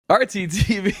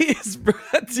RTTV is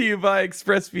brought to you by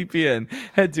ExpressVPN.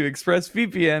 Head to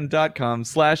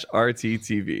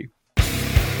expressvpn.com/RTTV.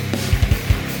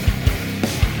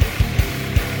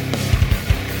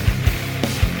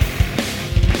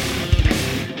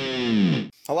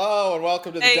 Hello and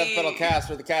welcome to the Death Battle cast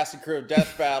for the cast and crew of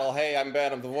Death Battle. Hey, I'm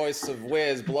Ben. I'm the voice of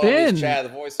Wiz. Below me is Chad, the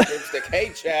voice of Dipstick.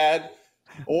 Hey, Chad.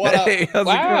 What up? How's it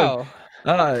going?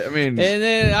 And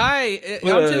then I'm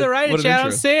to the right of Chad.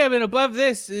 I'm Sam, and above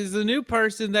this is the new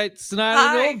person that's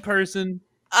not an old person.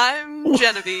 I'm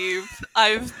Genevieve.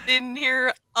 I've been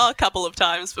here a couple of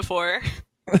times before.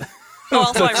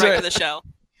 Also, I write for the show.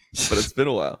 But it's been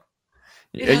a while.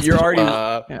 And you're already, you're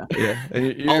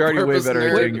already way better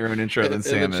at doing your own intro than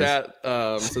Sam is. Chat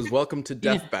says, "Welcome to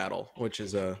Death Battle," which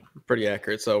is pretty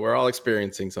accurate. So we're all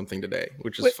experiencing something today,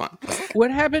 which is fun.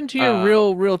 What happened to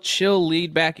your real chill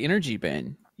lead back energy,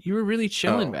 Ben? You were really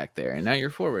chilling back there, and now you're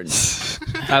forward.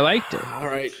 I liked it. All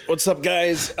right, what's up,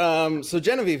 guys? So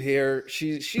Genevieve here.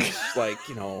 She's like,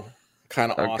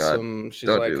 kind of awesome. God. She's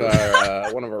like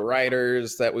one of our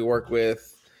writers that we work with.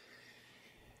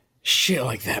 Shit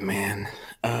like that, man.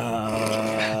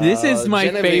 This is my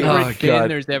Genevieve. favorite fan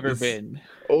there's ever been.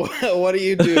 What do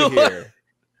you do here?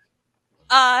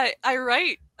 I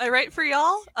write for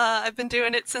y'all. I've been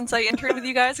doing it since I interned with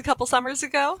you guys a couple summers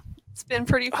ago. It's been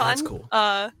pretty fun. That's cool.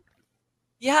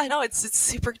 It's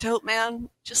super dope, man.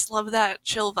 Just love that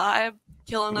chill vibe.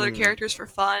 Killing other characters for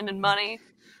fun and money.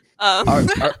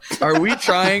 Are we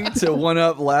trying to one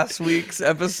up last week's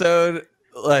episode?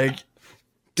 Like,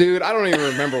 dude, I don't even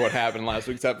remember what happened last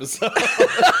week's episode.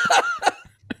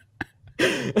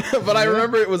 But I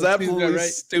remember it was absolutely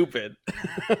stupid.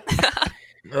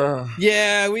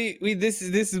 Yeah, we this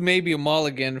is maybe a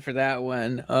mulligan for that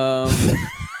one.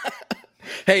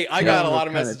 Hey, I got a lot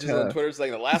of messages on Twitter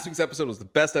saying that last week's episode was the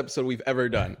best episode we've ever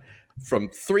done from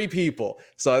 3 people.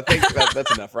 So I think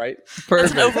that's enough, right?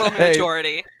 Perfect. That's an overall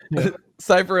majority.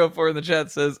 Cypher04 in the chat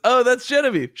says, "Oh, that's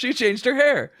Genevieve. She changed her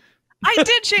hair." I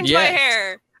did change my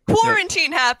hair.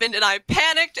 Quarantine happened, and I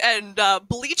panicked and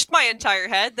bleached my entire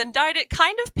head, then dyed it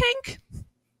kind of pink.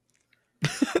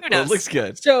 Who knows? Well, it looks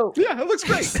good. So yeah, it looks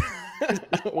great.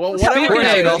 Well,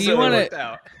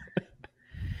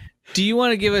 do you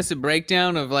want to give us a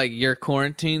breakdown of like your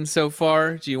quarantine so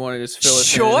far? Do you want to just fill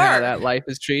us in on how that life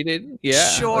is treated? Yeah,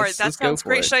 sure. That sounds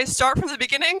great. Should I start from the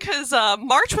beginning? Because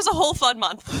March was a whole fun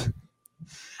month.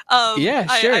 Yeah,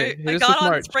 sure. I got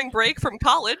on spring break from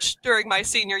college during my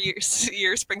senior year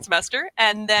spring semester,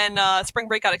 and then spring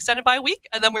break got extended by a week,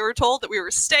 and then we were told that we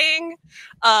were staying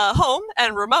home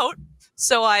and remote,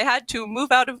 so I had to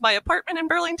move out of my apartment in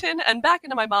Burlington and back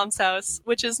into my mom's house,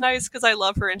 which is nice because I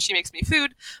love her and she makes me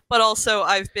food, but also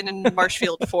I've been in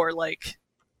Marshfield for like,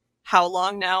 how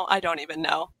long now? I don't even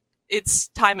know.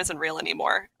 Time isn't real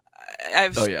anymore.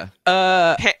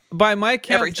 By my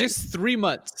count, just 3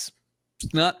 months.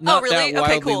 Not really? that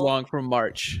wildly cool. long from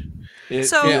March. It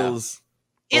feels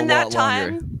in that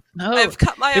time, I've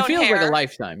cut my own hair. It feels like a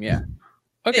lifetime, yeah.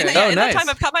 Okay. In nice. that time,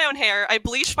 I've cut my own hair. I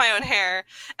bleached my own hair,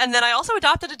 and then I also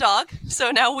adopted a dog.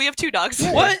 So now we have 2 dogs.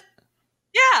 What?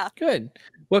 Yeah. Good.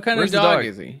 What kind of dog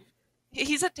is he?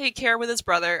 He's at daycare with his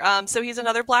brother. So he's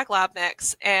another black lab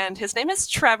mix, and his name is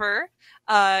Trevor.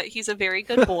 He's a very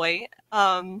good boy.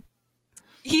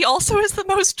 He also is the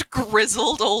most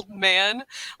grizzled old man.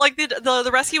 Like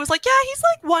the rescue was like, yeah, he's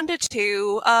like 1 to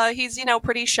 2. He's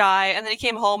pretty shy. And then he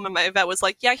came home, and my vet was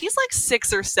like, yeah, he's like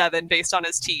 6 or 7 based on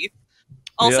his teeth.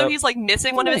 Also, he's like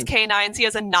missing one of his canines. He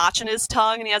has a notch in his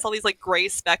tongue, and he has all these like gray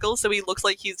speckles. So he looks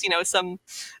like he's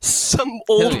some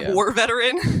old war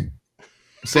veteran.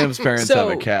 Sam's parents have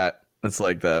a cat that's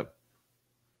like that.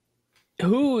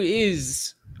 Who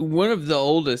is one of the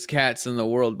oldest cats in the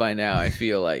world by now? I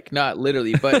feel like, not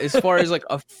literally, but as far as like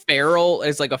a feral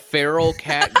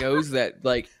cat goes, that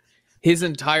like his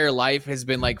entire life has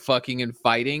been like fucking and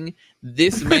fighting.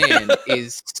 This man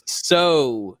is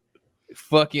so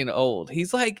fucking old.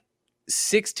 He's like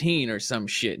 16 or some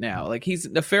shit now. Like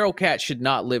the feral cat should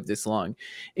not live this long,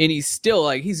 and he's still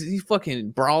like he's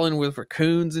fucking brawling with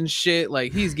raccoons and shit.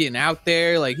 Like he's getting out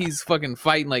there, like he's fucking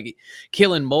fighting, like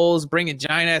killing moles, bringing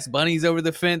giant ass bunnies over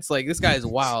the fence. Like this guy is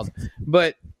wild.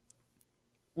 But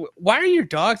why are your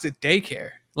dogs at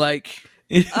daycare? Like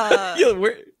to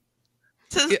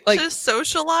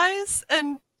socialize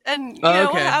and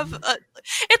have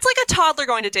it's like a toddler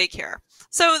going to daycare.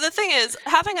 So the thing is,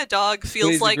 having a dog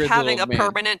feels like having a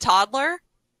permanent toddler.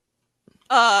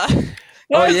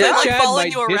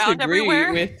 Following you around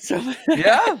everywhere.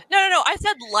 Yeah. No. I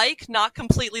said like, not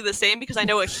completely the same, because I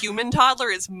know a human toddler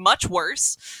is much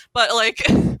worse. But like,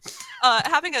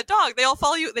 having a dog, they all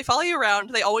follow you. They follow you around.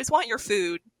 They always want your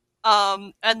food.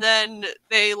 And then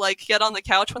they like get on the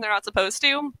couch when they're not supposed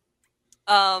to.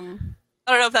 I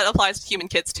don't know if that applies to human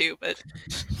kids too, but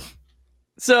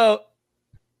so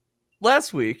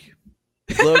last week,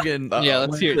 Logan, yeah,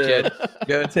 let's hear it, Jed.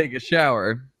 Go take a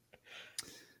shower,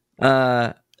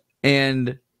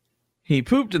 and he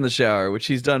pooped in the shower, which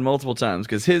he's done multiple times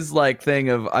because his like thing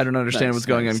of I don't understand what's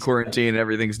going on in quarantine and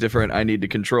everything's different. I need to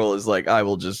control is like I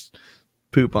will just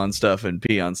poop on stuff and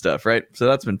pee on stuff, right? So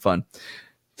that's been fun.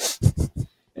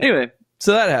 Anyway,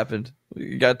 so that happened.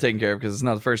 We got taken care of because it's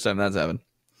not the first time that's happened.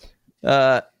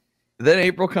 Then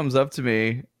April comes up to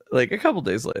me like a couple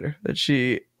days later that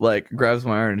she like grabs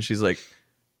my arm and she's like,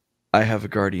 I have a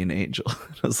guardian angel.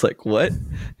 I was like, what?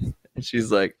 And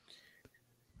she's like,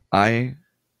 I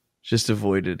just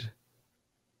avoided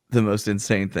the most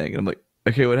insane thing. And I'm like,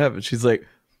 okay, what happened? She's like,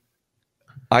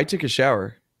 I took a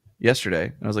shower yesterday.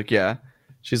 And I was like, yeah.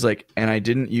 She's like, and I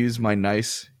didn't use my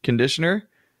nice conditioner.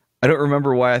 I don't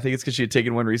remember why. I think it's because she had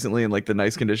taken one recently and like the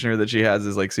nice conditioner that she has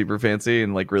is like super fancy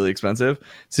and like really expensive.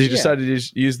 So she decided to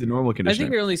just use the normal conditioner. I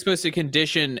think you're only supposed to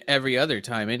condition every other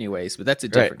time anyways, but that's a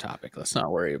different topic. Let's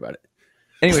not worry about it.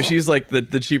 Anyway, she's like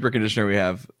the cheaper conditioner we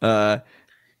have.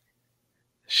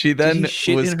 She then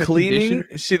was cleaning.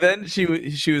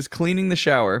 She was cleaning the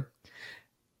shower,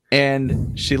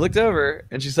 and she looked over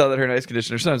and she saw that her nice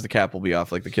conditioner. Sometimes the cap will be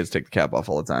off, like the kids take the cap off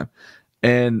all the time,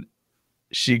 and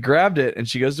she grabbed it and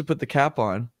she goes to put the cap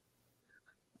on,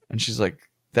 and she's like,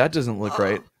 "That doesn't look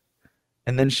right."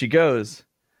 And then she goes,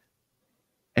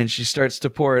 and she starts to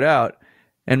pour it out,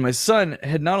 and my son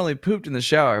had not only pooped in the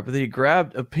shower, but he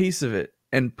grabbed a piece of it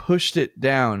and pushed it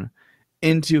down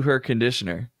into her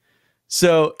conditioner.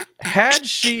 So had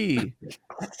she,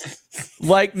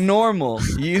 like normal,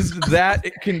 used that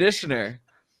conditioner,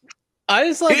 I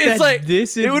just like it's that like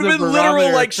this is it would have been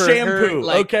literal like shampoo. Her,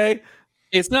 like, okay,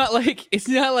 it's not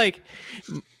like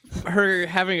her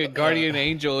having a guardian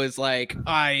angel is like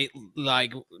I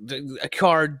like a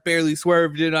car barely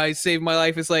swerved and I saved my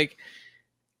life. It's like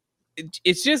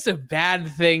it's just a bad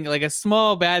thing, like a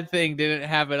small bad thing didn't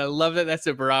happen. I love that that's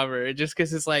a barometer, just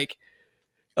because it's like.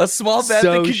 A small bad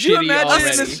thing. Could you imagine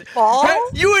this?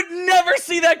 You would never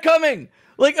see that coming.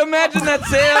 Like, imagine that,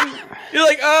 Sam. You're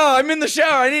like, oh, I'm in the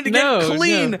shower. I need to get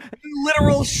clean. No.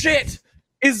 Literal shit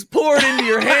is poured into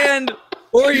your hand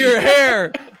or your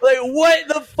hair. Like, what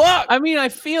the fuck? I mean, I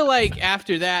feel like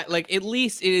after that, like, at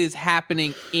least it is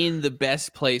happening in the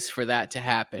best place for that to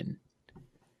happen.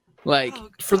 Like,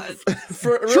 for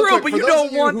true, but you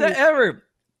don't want that ever.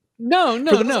 No.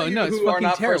 It's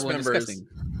fucking terrible and disgusting.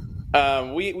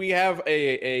 We have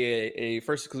a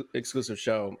first exclusive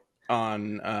show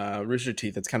on Rooster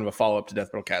Teeth. It's kind of a follow-up to Death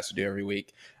Metal Cast we do every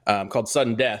week, called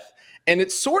Sudden Death. And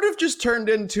it's sort of just turned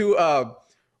into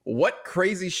what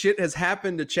crazy shit has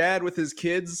happened to Chad with his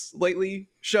kids lately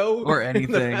show or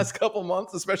anything in the past couple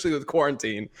months, especially with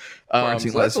quarantine.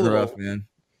 Quarantine life's rough, man.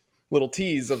 Little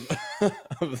tease of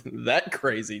that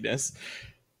craziness.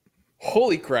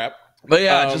 Holy crap. But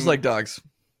yeah, just like dogs.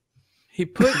 He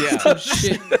put some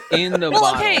shit in the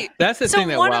bottle. Okay. That's the thing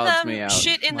that wilds me out.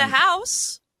 Shit in the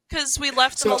house because we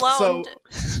left him alone.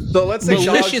 So let's say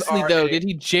maliciously though, did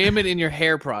he jam it in your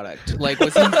hair product? Like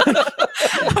was he?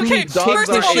 Okay,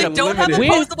 first of all, we don't have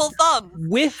opposable thumb.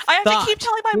 I have to keep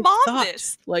telling my mom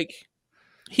this. Like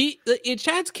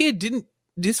Chad's kid didn't.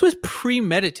 This was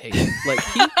premeditated. Like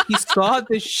he saw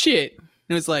this shit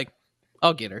and was like,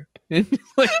 "I'll get her."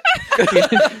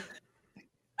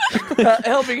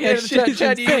 Helping him,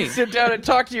 Chad, you can sit down and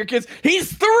talk to your kids.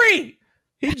 He's 3.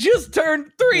 He just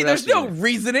turned 3. There's no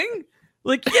reasoning.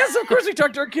 Like, yes, of course we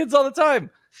talk to our kids all the time,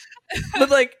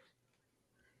 but like,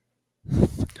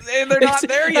 they're not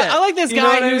there yet. I like this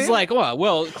guy who's like,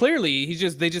 well, clearly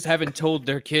they just haven't told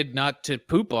their kid not to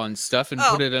poop on stuff and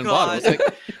put it in bottles.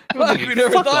 Like, we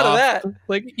never thought of that.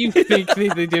 Like, you think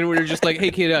they did? We're just like,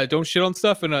 hey kid, don't shit on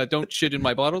stuff and don't shit in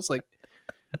my bottles. Like.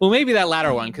 Well, maybe that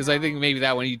latter one, because I think maybe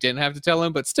that one you didn't have to tell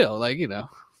him, but still, like, you know.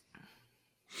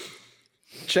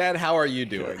 Chad, how are you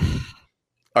doing?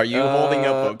 Are you holding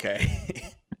up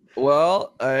okay?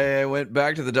 Well, I went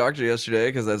back to the doctor yesterday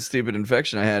because that stupid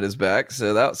infection I had is back,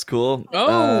 so that was cool.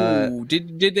 Oh,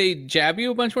 did they jab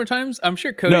you a bunch more times? I'm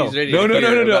sure Cody's ready. No.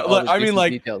 Look, I mean,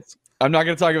 like, details. I'm not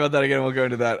going to talk about that again. We'll go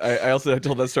into that. I also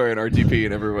told that story on RTP,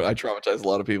 and everyone. I traumatized a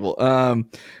lot of people.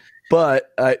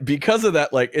 But because of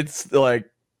that, like, it's like.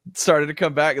 Started to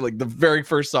come back, like the very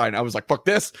first sign I was like, fuck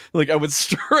this. Like I went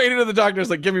straight into the doctor's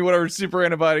like, give me whatever super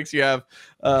antibiotics you have,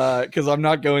 because I'm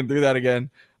not going through that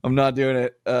again. I'm not doing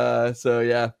it. So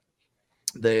yeah,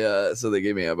 they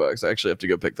gave me antibiotics. I actually have to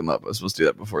go pick them up. I was supposed to do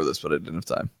that before this, but I didn't have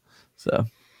time. So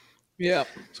yeah,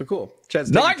 so cool.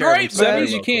 Chad's not great, but that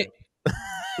means you can't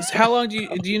How long do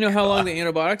you know how long the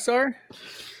antibiotics are?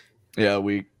 Yeah, a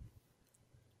week.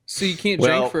 So you can't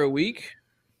Well- drink for a week?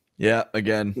 Yeah,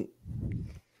 again.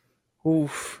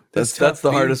 Oof. That's tough, the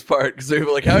dude. hardest part because they're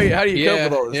like, how do you cope Yeah,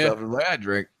 with all this yeah. stuff? I'm like, I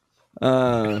drink.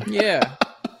 Yeah.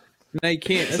 No, you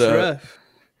can't. That's So- rough.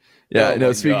 Yeah, Oh no.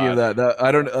 my Speaking God. of that,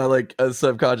 I don't like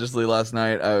subconsciously last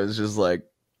night. I was just like,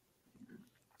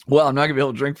 well, I'm not gonna be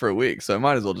able to drink for a week, so I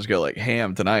might as well just go like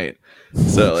ham tonight.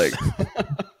 So like,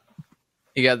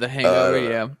 You got the hangover, don't know.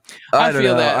 yeah. I I don't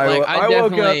feel know. that. Like I woke up.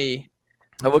 definitely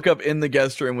I woke up in the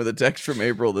guest room with a text from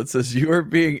April that says you are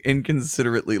being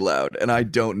inconsiderately loud, and I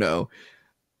don't know.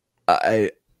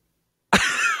 I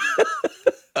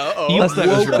Uh-oh. you Last night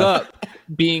was woke rough. up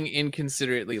being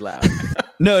inconsiderately loud.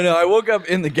 no. I woke up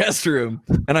in the guest room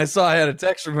and I saw I had a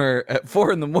text from her at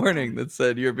 4 a.m. that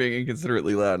said you're being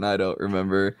inconsiderately loud, and I don't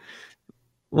remember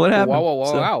what happened. Wow.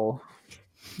 So, All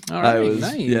I right, was-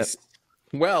 nice. yeah.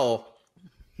 Well,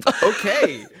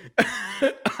 okay.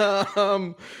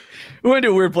 we went to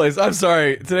a weird place. I'm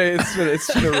sorry. Today it's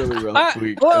been a really rough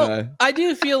week. I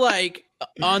do feel like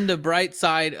on the bright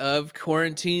side of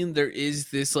quarantine, there is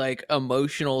this like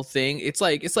emotional thing. It's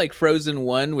like Frozen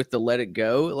 1 with the Let It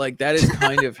Go. Like that is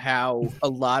kind of how a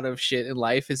lot of shit in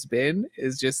life has been.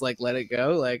 Is just like let it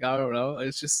go. Like I don't know.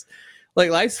 It's just like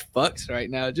life's fucks right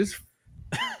now. Just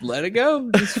let it go.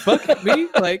 Just fuck it, me.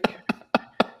 Like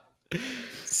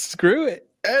screw it.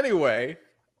 Anyway,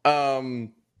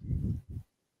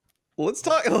 let's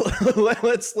talk.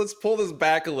 Let's pull this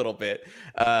back a little bit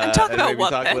And talk about maybe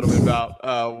what, talk a Ben? little bit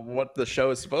about what the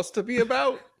show is supposed to be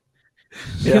about.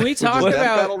 Can we talk Death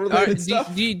about battle related do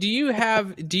stuff? you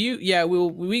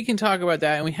we can talk about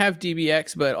that, and we have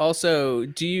DBX, but also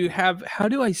do you have, how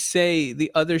do I say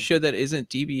the other show that isn't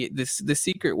DB, the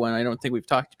secret one I don't think we've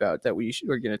talked about that we're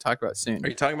going to talk about soon. Are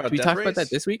you talking about Did we Death talk Race? about that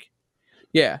this week?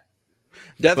 Yeah.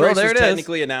 Death Well, Race there was it is.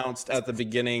 technically announced at the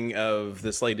beginning of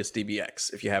this latest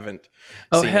DBX. If you haven't,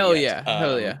 Oh seen it hell yet. yeah,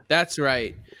 hell yeah, that's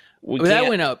right. We Well, that can't,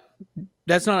 went up.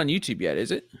 That's not on YouTube yet,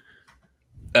 is it?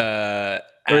 Or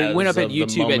Or it went up at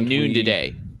YouTube at noon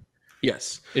today.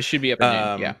 Yes. It should be up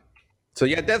at noon. Yeah. So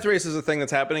yeah, Death Race is a thing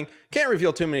that's happening. Can't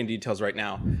reveal too many details right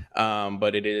now,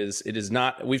 but it is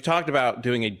not. We've talked about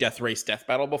doing a Death Race death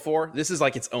battle before. This is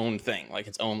like its own thing, like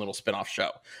its own little spin-off show.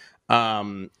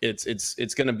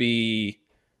 It's going to be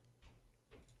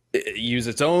use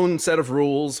its own set of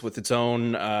rules with its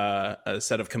own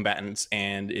set of combatants,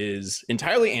 and is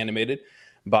entirely animated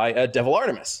by Devil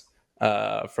Artemis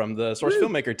from the Source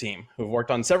Filmmaker team, who've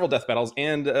worked on several death battles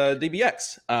and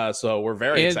DBX. So we're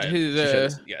very And excited his, to show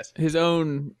this to you guys. his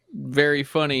own very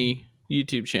funny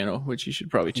YouTube channel, which you should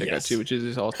probably check out Yes. too, which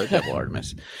is also Devil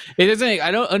Artemis. It doesn't.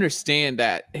 I don't understand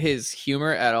that his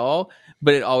humor at all,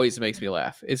 but it always makes me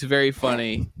laugh. It's very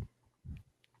funny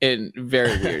and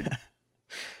very weird.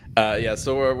 Yeah,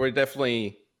 so we're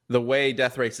definitely, the way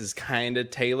Death Race is kind of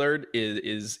tailored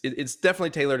is it's definitely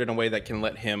tailored in a way that can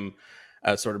let him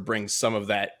sort of bring some of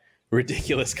that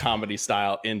ridiculous comedy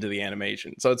style into the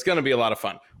animation. So it's going to be a lot of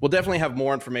fun. We'll definitely have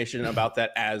more information about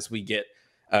that as we get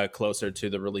closer to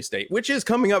the release date, which is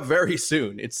coming up very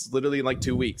soon. It's literally in like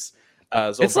 2 weeks. So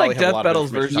it's we'll like probably have a Death lot of Battle's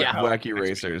information version to of talk about Wacky next week.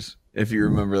 Racers, if you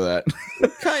remember that.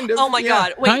 Kind of. Oh my yeah.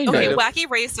 god. Wait, Kind okay, of. Wacky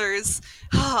Racers.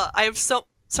 I have so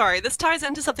sorry, this ties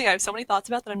into something I have so many thoughts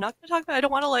about that I'm not gonna talk about. I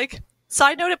don't wanna like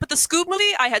side note it, but the Scoob movie,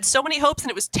 I had so many hopes and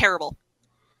it was terrible.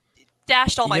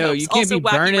 Dashed all my Yo, hopes. you can't Also, be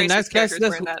Wacky burning. Racers That's characters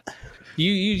were in that.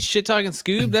 you shit talking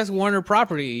Scoob. That's Warner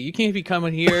property. You can't be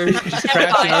coming here just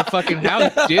crashing our fucking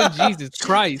house, dude. Jesus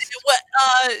Christ. What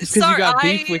Just because sorry, you got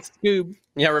beef with Scoob.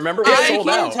 Yeah, remember we I sold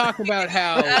can't out. talk about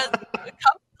how.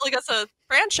 like as a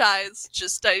franchise,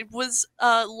 just I was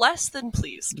less than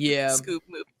pleased with Yeah. the Scoob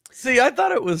movie. See, I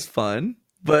thought it was fun,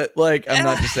 but like, I'm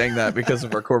not just saying that because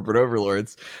of our corporate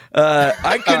overlords.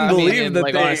 I couldn't believe and, that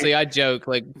like, they. honestly, I joke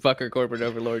like fuck our corporate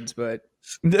overlords, but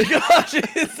Gosh,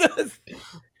 it's just-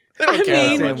 I mean,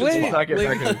 Sam, just wait, knock it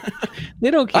like- back in. they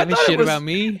don't I give a thought it shit was- about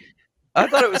me. I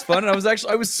thought it was fun, and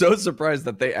I was so surprised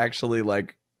that they actually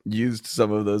like used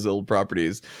some of those old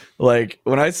properties. Like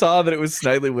when I saw that it was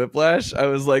Snidely Whiplash, I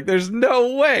was like, "There's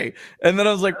no way!" And then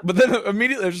I was like, but then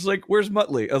immediately I was just like, "Where's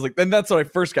Muttley?" I was like, then that's when I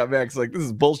first got back. It's like this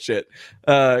is bullshit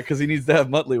because he needs to have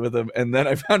Muttley with him. And then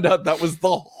I found out that was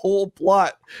the whole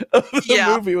plot of the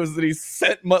Yeah. movie was that he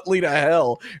sent Muttley to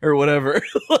hell or whatever.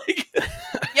 Like,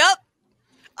 Yep.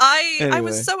 I Anyway.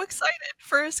 was so excited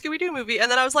for a Scooby-Doo movie,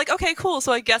 and then I was like, okay, cool.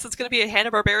 So I guess it's going to be a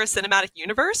Hanna-Barbera cinematic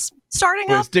universe starting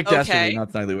well, up. it's Dick Dastardly, Okay.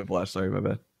 not Snidely Whiplash. Sorry, my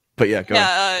bad. But yeah, go on.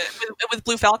 Yeah, with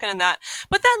Blue Falcon and that.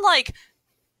 But then, like,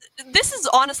 this is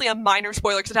honestly a minor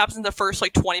spoiler because it happens in the first,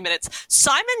 like, 20 minutes.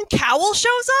 Simon Cowell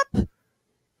shows up?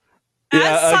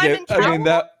 Yeah, Simon okay. I mean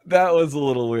Cowell? that was a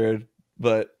little weird,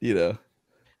 but you know.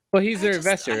 Well, he's their I just-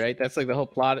 investor, I- right? That's like the whole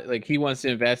plot. Like he wants to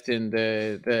invest in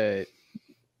the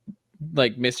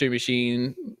like mystery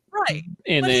machine, Right.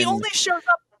 and But then he only shows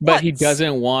up but he once.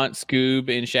 doesn't want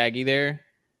Scoob and Shaggy there.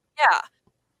 Yeah.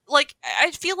 Like,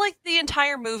 I feel like the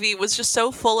entire movie was just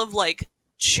so full of, like,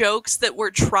 jokes that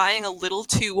were trying a little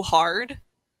too hard.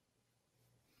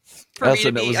 For I me also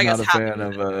to be, was I not guess, a happy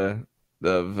fan with it.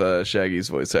 of Shaggy's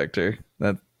voice actor.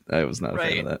 That I was not a fan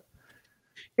Right. of that.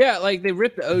 Yeah, like they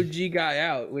ripped the OG guy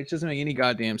out, which doesn't make any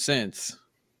goddamn sense.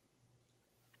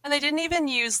 And they didn't even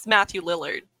use Matthew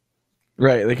Lillard.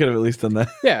 Right, they could have at least done that.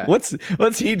 Yeah.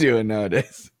 What's he doing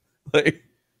nowadays? Like,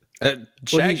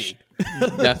 Shaggy.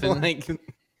 Nothing. Like,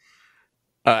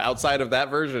 outside of that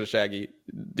version of Shaggy,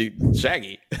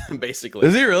 Shaggy, basically.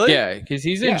 is he really? Yeah, because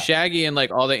he's in Yeah. Shaggy and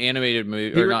like all the animated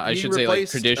movies, He or re- not? I he should say like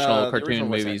replaced, traditional the cartoon original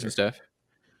voice movies actor. and stuff.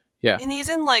 Yeah, And he's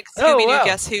in, like, Oh, Scooby-Doo wow.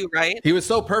 Guess Who, right? He was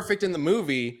so perfect in the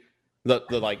movie, the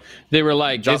like they were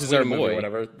like, Joss "This is our Whedon movie or boy."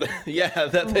 whatever. Yeah,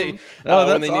 that they Oh,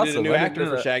 when that's they needed awesome. a new I didn't actor know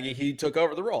for that. Shaggy, he took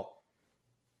over the role.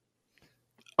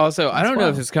 Also, I don't know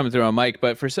if wild. it's coming through on mic,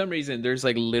 but for some reason, there's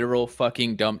like literal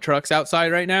fucking dump trucks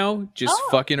outside right now, just Oh.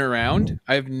 fucking around.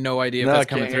 I have no idea if No, I that's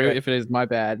coming can't through. hear it. If it is, my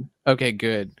bad. Okay,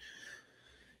 good.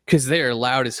 Because they are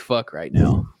loud as fuck right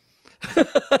now.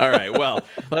 All right, well,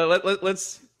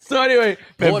 let's So anyway,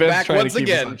 pull it Ben's back trying to once keep us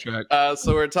again. on track.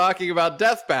 So we're talking about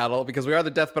Death Battle because we are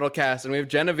the Death Battle cast, and we have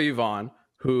Genevieve on,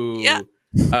 who Yeah.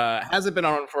 hasn't been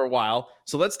on for a while.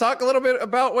 So let's talk a little bit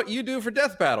about what you do for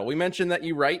Death Battle. We mentioned that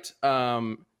you write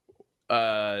the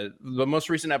most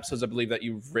recent episodes, I believe, that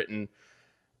you've written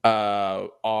are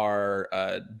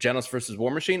Genos versus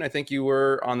War Machine. I think you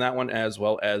were on that one, as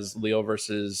well as Leo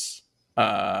versus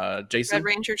Jason. Red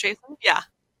Ranger Jason? Yeah.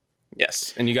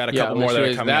 Yes, and you got a Yeah, couple more which that are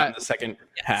was coming out in that- the second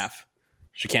half.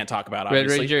 She can't talk about Red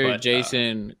obviously. Ranger but,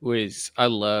 Jason was. I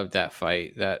love that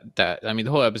fight. That I mean,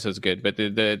 the whole episode's good, but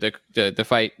the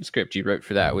fight script you wrote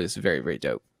for that was very, very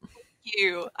dope.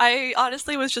 You. I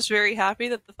honestly was just very happy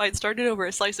that the fight started over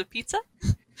a slice of pizza.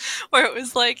 Where it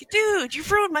was like, dude, you've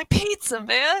ruined my pizza,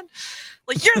 man.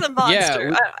 Like, you're the monster.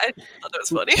 we- I thought that was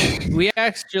funny. We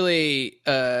actually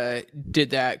did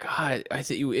that. God, I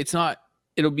think it's not.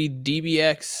 It'll be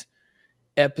DBX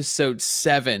episode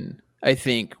 7, I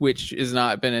think, which has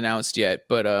not been announced yet.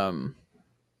 But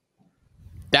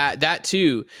that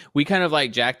too, we kind of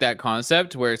like jacked that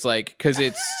concept where it's like, because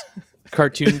it's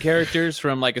cartoon characters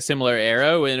from like a similar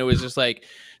era, and it was just like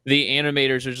the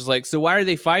animators are just like, so why are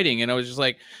they fighting? And I was just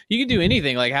like, you can do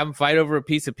anything, like have them fight over a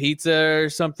piece of pizza or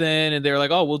something, and they're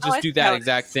like, oh, we'll just I do see that how it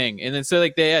exact is. thing. And then so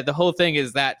like the whole thing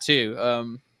is that too.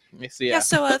 So Yeah,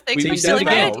 so thanks We for did stealing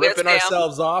that my again. ideas, ripping Sam.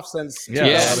 ourselves off since Yeah,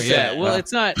 yeah, that'll be yeah. it. Well,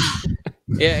 it's not.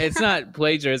 Yeah, it's not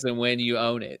plagiarism when you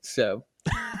own it. So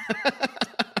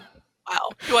Wow.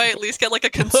 Do I at least get like a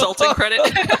consulting credit?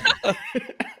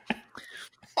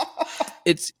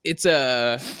 it's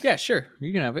yeah, sure,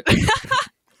 you can have it.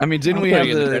 I mean, didn't I'll we put have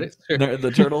it in the the credits, sure.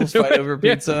 the turtles fight over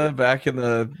Yeah. pizza back in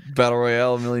the battle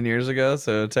royale a million years ago?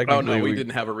 So Oh technically, no, we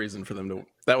didn't have a reason for them to.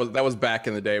 That was back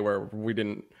in the day where we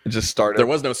didn't. It just started. There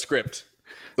was no script.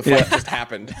 The fight just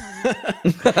happened.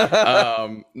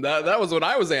 That was when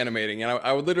I was animating, and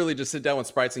I would literally just sit down with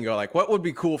sprites and go like, "What would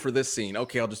be cool for this scene?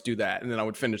 Okay, I'll just do that." And then I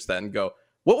would finish that and go,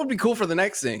 "What would be cool for the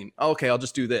next scene? Okay, I'll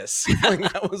just do this." Like,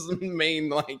 that was the main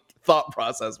like thought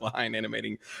process behind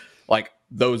animating, like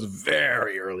those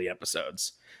very early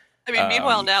episodes. I mean,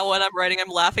 meanwhile, now when I'm writing, I'm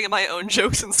laughing at my own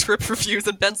jokes and script reviews,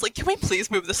 and Ben's like, "Can we please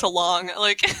move this along?"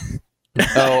 Like,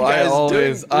 Oh, I Guys,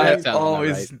 always, doing- I That sounds about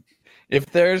always. If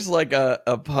there's like a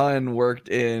pun worked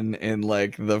in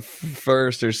like the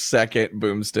first or second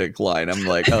boomstick line, I'm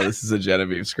like, oh, this is a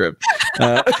Genevieve script.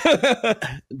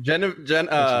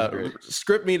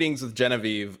 Script meetings with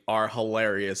Genevieve are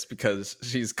hilarious because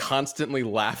she's constantly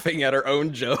laughing at her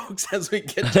own jokes as we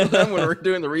get to them when we're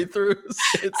doing the read-throughs.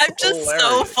 It's I'm just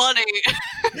so hilarious. funny.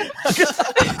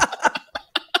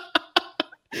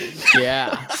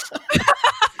 Yeah,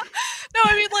 No,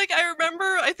 I mean, like, I remember,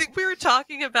 I think we were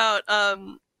talking about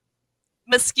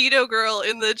Mosquito Girl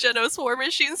in the Genos War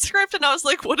Machine script, and I was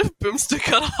like, what if Boomstick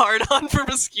got a hard on for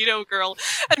Mosquito Girl?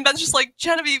 And Ben's just like,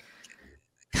 Genevieve,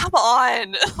 come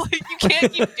on. Like, you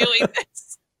can't keep doing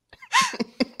this.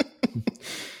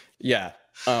 Yeah.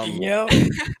 Yep.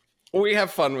 We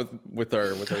have fun with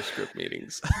our script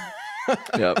meetings.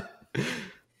 Yep.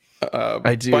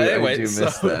 I do. But anyway, I do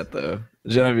miss so- that though.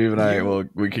 Genevieve and I, well,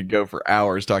 we could go for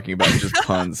hours talking about just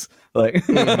puns. Like,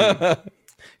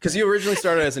 Because you originally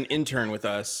started as an intern with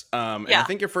us, and Yeah. I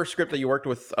think your first script that you worked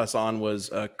with us on was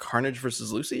Carnage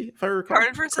versus Lucy, if I recall.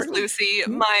 Carnage versus correctly. Lucy,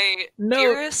 my No.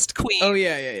 dearest queen. Oh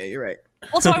yeah, you're right.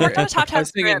 Well, so I worked on a top I 10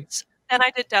 was thinking- script, then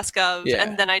I did Desk of, Yeah.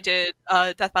 and then I did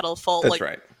Death Battle full, That's like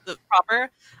right. the proper.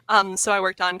 So I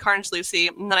worked on Carnage Lucy,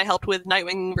 and then I helped with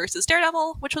Nightwing versus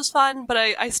Daredevil, which was fun. But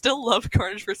I still love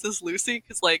Carnage versus Lucy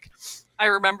because, like, I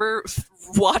remember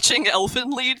watching Elfin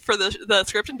lead for the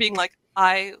script and being like,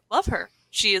 I love her.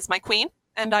 She is my queen,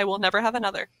 and I will never have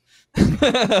another.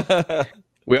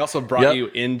 We also brought Yep. you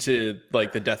into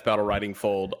like the Death Battle writing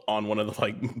fold on one of the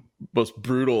like most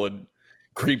brutal and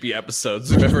creepy episodes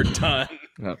we've ever done.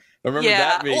 Yep. I remember Yeah,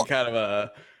 that being well- kind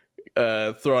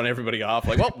of throwing everybody off.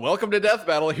 Like, well, welcome to Death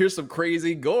Battle. Here's some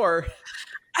crazy gore.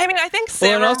 I mean, I think Well, Sam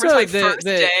and remembers also my the- first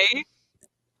the- day.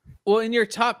 Well, in your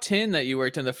top 10 that you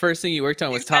worked on, the first thing you worked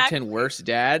on was top Exactly. 10 worst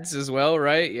dads as well,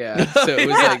 right? Yeah. So it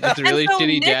was like Yeah. the really And so shitty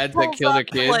Nick dads that pulls kill their up,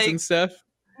 kids like, and stuff.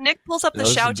 Nick pulls up the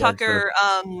Those are Shao dark Tucker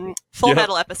Full Yep.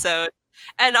 Metal episode,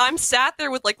 and I'm sat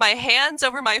there with like my hands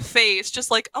over my face,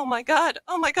 just like, oh my god,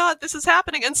 this is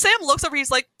happening. And Sam looks over, he's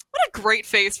like, what a great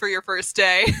face for your first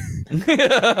day.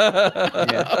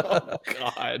 Oh,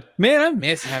 God. Man, I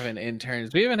miss having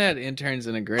interns. We haven't had interns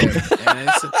in a grip. And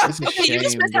it's a shame. You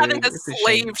just miss having dude. the It's a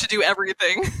slave shame. to do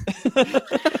everything.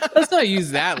 Let's not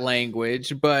use that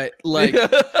language, but like,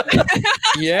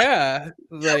 yeah,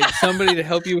 like somebody to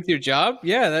help you with your job.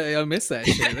 Yeah, I miss that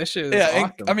shit. That shit is yeah, and,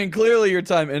 awesome. I mean, clearly your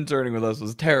time interning with us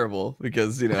was terrible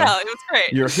because No, it was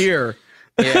great. you're here.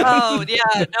 yeah. Oh yeah,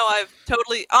 no, I've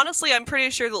totally. Honestly, I'm pretty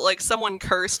sure that like someone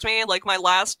cursed me, like my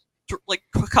last like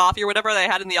coffee or whatever that I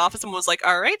had in the office, and was like,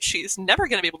 "All right, she's never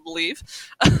gonna be able to leave."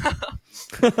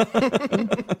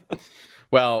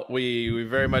 Well, we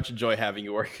very much enjoy having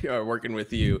you working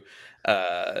with you,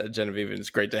 Genevieve, and it's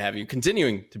great to have you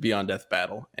continuing to be on Death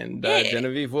Battle. And Yay.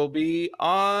 Genevieve will be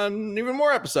on even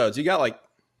more episodes. You got like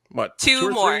what, Two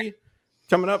or more. three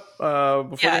coming up before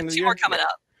the Yeah, end of the 2 year? more coming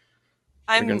up.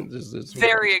 I'm This-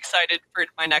 very excited for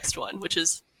my next one, which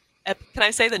is. Can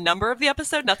I say the number of the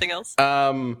episode? Nothing else.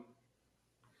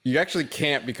 You actually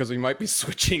can't because we might be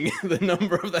switching the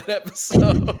number of that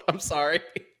episode. I'm sorry.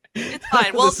 It's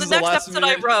fine. Well, This the is the next last episode I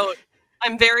minute. wrote,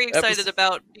 I'm very excited Episode-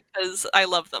 about because I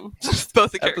love them.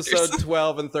 Both the characters. Episode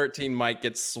 12 and 13 might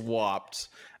get swapped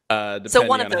depending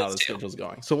one of on how those the two. schedule's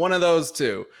going. So one of those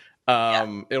two.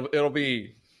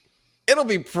 It'll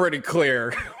be pretty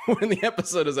clear when the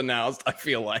episode is announced, I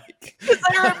feel like.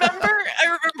 I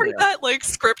remember that like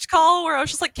script call where I was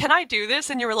just like, "Can I do this?"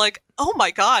 And you were like, "Oh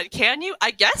my god, can you?"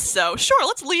 I guess so. Sure,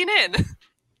 let's lean in.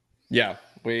 Yeah,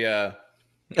 we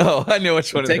Oh, I know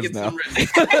which one it take is it now.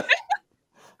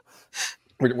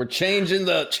 we're changing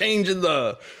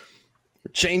we're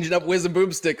changing up Wiz and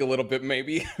Boomstick a little bit,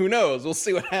 maybe. Who knows? We'll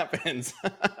see what happens.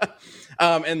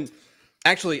 And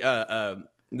actually,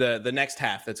 the next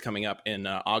half that's coming up in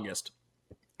August.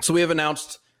 So we have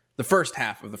announced the first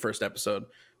half of the first episode,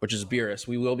 which is Beerus.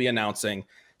 We will be announcing.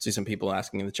 See some people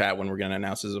asking in the chat when we're going to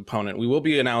announce his opponent. We will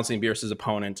be announcing Beerus's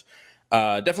opponent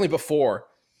definitely before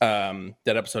that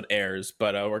episode airs,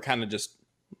 but we're kind of just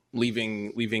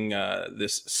leaving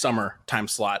this summer time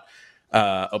slot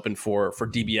open for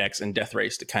DBX and Death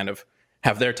Race to kind of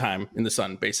have their time in the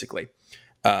sun, basically.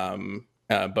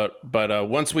 But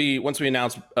once we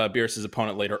announce Beerus's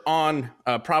opponent later on,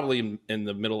 probably in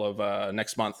the middle of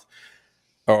next month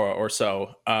or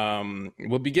so,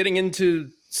 we'll be getting into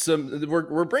some.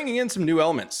 We're bringing in some new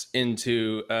elements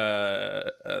into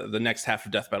the next half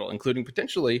of Death Battle, including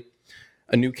potentially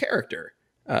a new character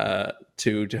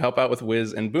to help out with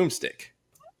Wiz and Boomstick.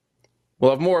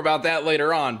 We'll have more about that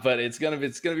later on, but it's gonna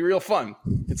be real fun.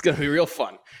 It's gonna be real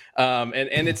fun,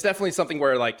 and it's definitely something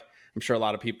where like I'm sure a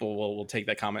lot of people will take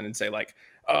that comment and say like,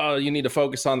 oh, you need to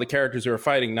focus on the characters who are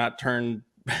fighting, not turn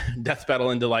Death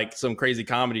Battle into like some crazy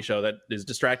comedy show that is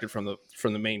distracted from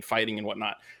the main fighting and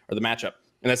whatnot or the matchup.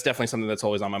 And that's definitely something that's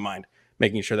always on my mind,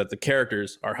 making sure that the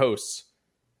characters, our hosts,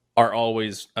 are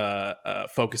always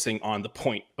focusing on the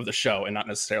point of the show and not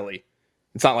necessarily.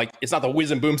 It's not the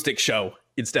Wiz and Boomstick show.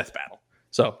 It's Death Battle.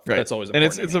 So that's always and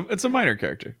important. it's a minor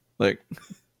character. Like,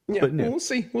 Yeah, but, yeah. we'll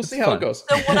see. We'll see It's how fun. it goes.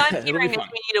 So what I'm It'll be hearing is fun.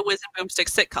 we need a Wiz and Boomstick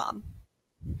sitcom.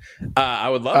 I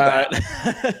would love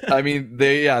that. I mean,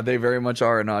 they very much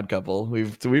are an odd couple.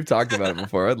 We've talked about it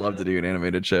before. I'd love to do an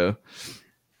animated show.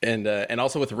 And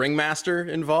also with Ringmaster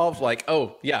involved, like,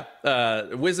 oh yeah,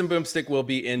 Wiz and Boomstick will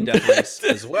be in Death Race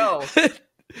as well as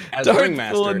Darth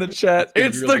Ringmaster. Full in the chat. gonna be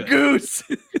It's real the good. goose.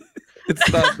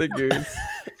 It's not the goose.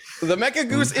 The Mecha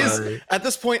Goose is sorry. at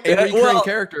this point a Yeah, recurring well-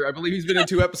 character. I believe he's been in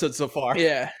 2 episodes so far.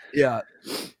 Yeah. Yeah.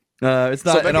 It's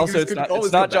not, So and also Becky it's could not. always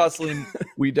It's not come back. Jocelyn.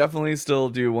 We definitely still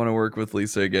do want to work with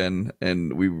Lisa again,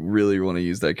 and we really want to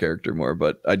use that character more.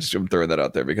 But I'm throwing that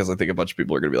out there because I think a bunch of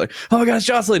people are going to be like, "Oh my gosh,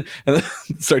 Jocelyn!" and then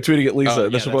start tweeting at Lisa. Oh,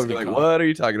 and yeah, then she'll that's a probably be good like, call. "What are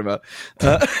you talking about?"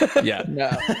 Yeah.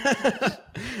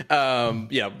 No.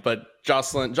 Yeah, but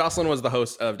Jocelyn was the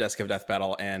host of Desk of Death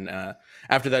Battle, and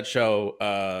after that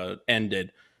show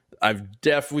ended,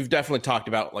 we've definitely talked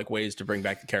about like ways to bring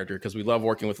back the character because we love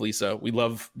working with Lisa. We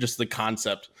love just the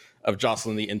concept of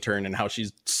Jocelyn the intern and how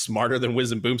she's smarter than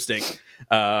Wiz and Boomstick,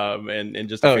 and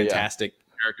just a fantastic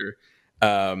character.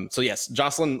 So yes,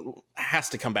 Jocelyn has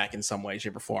to come back in some way,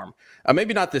 shape, or form.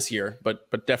 Maybe not this year, but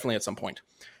definitely at some point.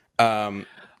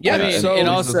 Yeah, I mean, so and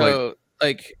Lisa's also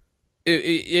like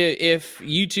if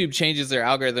YouTube changes their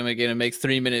algorithm again and makes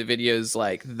 3-minute videos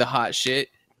like the hot shit,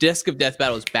 Desk of Death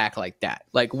Battle is back like that.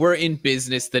 Like we're in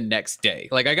business the next day.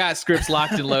 Like I got scripts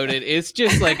locked and loaded. It's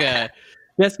just like a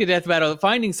Desk of Death Battle.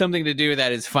 Finding something to do with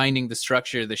that is finding the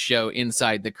structure of the show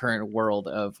inside the current world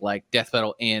of like Death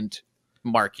Battle and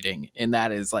marketing, and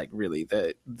that is like really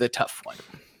the tough one.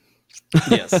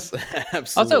 yes,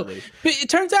 absolutely. Also, it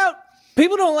turns out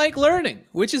people don't like learning,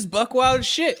 which is buck wild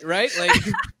shit, right? Like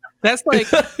that's like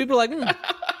people are like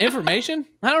information.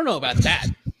 I don't know about that.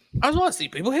 I just want to see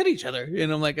people hit each other,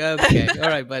 and I'm like, okay, all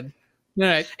right, bud, all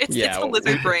right. It's Yeah. the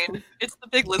lizard brain. It's the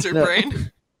big lizard No.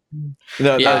 brain.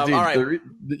 No, Yeah, dude, all right.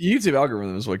 the YouTube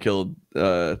algorithm is what killed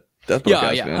Death Yeah,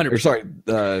 Podcast, yeah, man. 100%. Or sorry,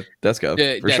 Desk Up,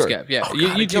 for Desk sure. Up, yeah. Oh, God,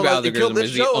 it YouTube killed algorithm this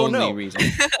is the show? Oh, only no. reason.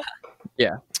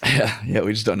 Yeah,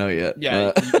 we just don't know yet.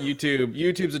 Yeah,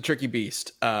 YouTube's a tricky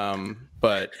beast.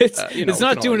 But It's we not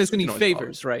can doing always- us any we can always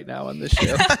favors right now on this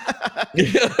show.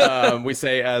 follow. We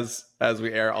say as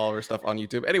we air all of our stuff on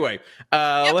YouTube. Anyway,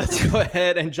 let's go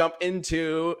ahead and jump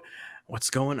into what's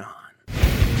going on.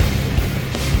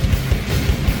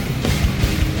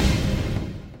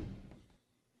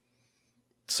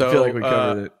 So I feel like we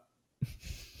covered it.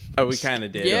 Oh, we kind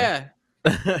of did. Yeah.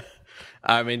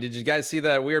 I mean, did you guys see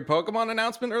that weird Pokemon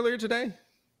announcement earlier today?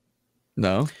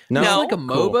 No. No, It's like a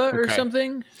Cool. MOBA or Okay.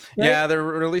 something. right? Yeah, they're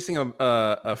releasing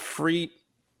a free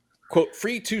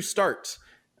free to start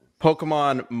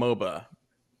Pokemon MOBA.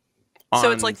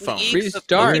 So it's on like phone. Free League to of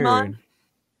start. Pokemon.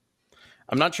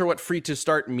 I'm not sure what free to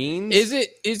start means. Is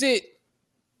it?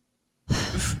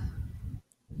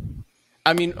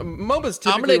 I mean, MOBAs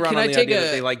typically can run I on the take idea that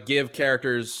a- they like give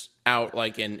characters out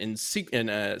like in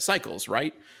cycles,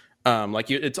 right?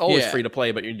 It's always Yeah. free to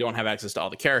play, but you don't have access to all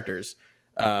the characters.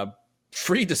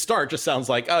 Free to start just sounds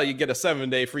like, oh, you get a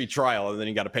 7-day free trial and then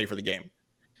you got to pay for the game.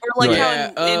 Or like Right.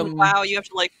 how in Yeah, WoW you have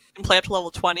to like play up to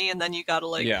level 20 and then you gotta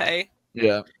like Yeah. pay.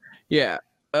 Yeah. Yeah.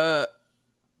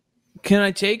 Can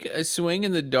I take a swing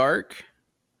in the dark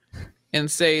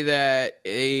and say that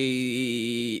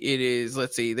it is?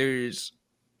 Let's see.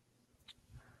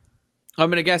 I'm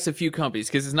gonna guess a few companies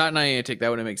because it's not Niantic. That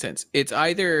wouldn't make sense. It's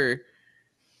either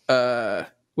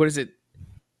what is it?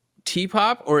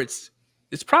 T-Pop, or it's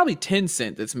probably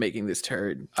Tencent that's making this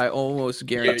turd. I almost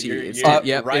guarantee it's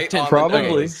you're right it's Tencent. on the Probably.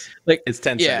 nose. Like It's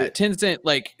 10 yeah, cents. Tencent,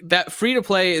 like that free to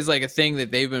play is like a thing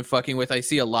that they've been fucking with. I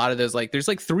see a lot of those. Like there's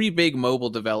like 3 big mobile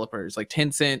developers, like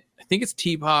Tencent, I think it's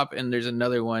T-Pop, and there's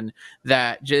another one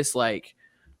that just like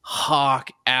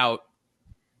hawk out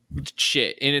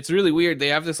shit. And it's really weird. They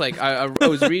have this like I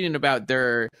was reading about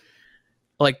their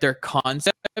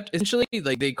concept essentially.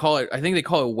 Like they call it, I think they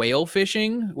call it whale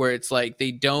fishing, where it's like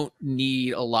they don't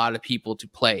need a lot of people to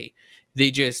play.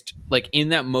 They just like in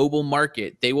that mobile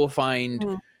market, they will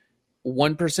find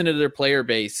 1% of their player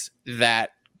base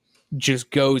that just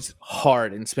goes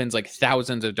hard and spends like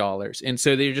thousands of dollars. And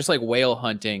so they're just like whale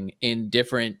hunting in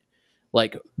different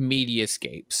like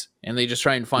mediascapes. And they just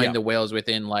try and find Yeah. the whales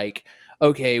within like,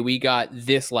 okay, we got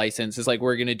this license. It's like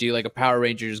we're going to do like a Power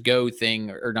Rangers Go thing,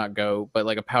 or not Go, but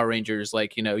like a Power Rangers,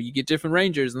 like, you know, you get different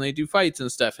Rangers and they do fights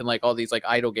and stuff and like all these like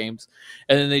idle games.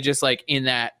 And then they just like in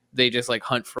that, they just like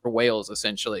hunt for whales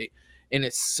essentially. And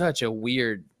it's such a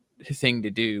weird thing to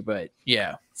do, but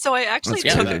yeah. So I actually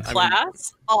That's took crazy. a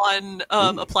class on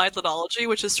applied linology,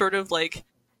 which is sort of like,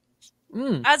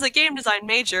 as a game design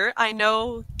major, I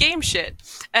know game shit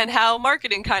and how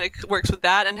marketing kind of works with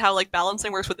that and how like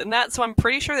balancing works within that. So I'm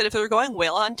pretty sure that if they're going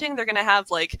whale hunting, they're going to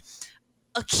have like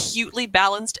acutely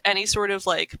balanced any sort of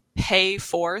like pay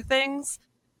for things,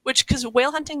 which because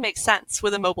whale hunting makes sense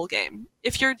with a mobile game.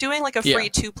 If you're doing like a free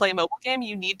to play mobile game,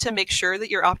 you need to make sure that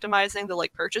you're optimizing the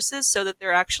like purchases so that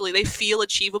they feel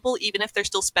achievable even if they're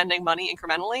still spending money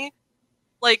incrementally.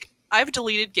 Like I've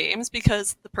deleted games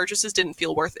because the purchases didn't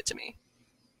feel worth it to me.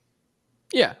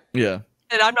 Yeah. Yeah.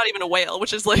 And I'm not even a whale,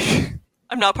 which is like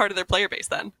I'm not part of their player base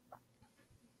then.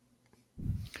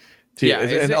 Yeah,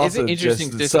 it's an interesting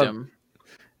just system.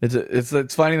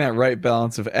 it's finding that right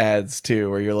balance of ads too,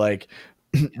 where you're like,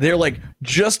 they're like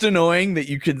just annoying that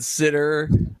you consider,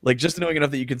 like just annoying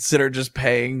enough that you consider just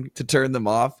paying to turn them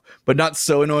off, but not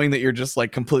so annoying that you're just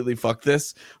like completely fuck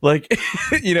this, like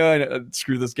and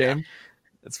screw this game.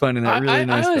 It's finding that really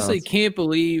nice. I honestly balance. can't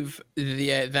believe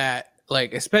that,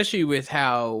 like, especially with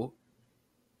how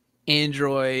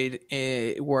Android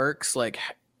works, like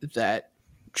that.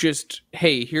 Just,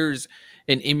 hey, here's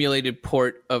an emulated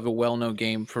port of a well-known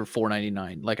game for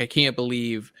 $4.99. Like, I can't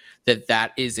believe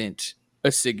that isn't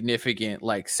a significant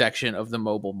like section of the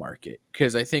mobile market,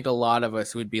 because I think a lot of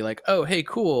us would be like, oh, hey,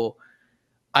 cool,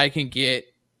 I can get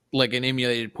like an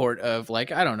emulated port of,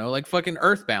 like, I don't know, like fucking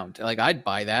Earthbound. Like, I'd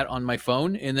buy that on my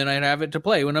phone and then I'd have it to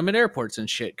play when I'm at airports and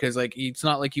shit, because like it's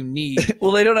not like you need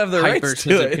Well, they don't have the rights to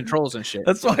hyper-sensitive it. controls and shit.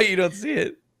 That's why you don't see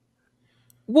it.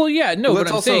 Well, yeah, no, Well,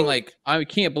 but I'm saying, like, I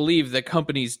can't believe that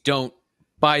companies don't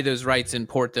buy those rights and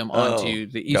port them onto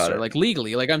the eStore, like,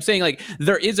 legally. Like, I'm saying, like,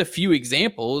 there is a few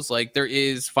examples. Like, there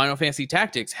is Final Fantasy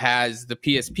Tactics has the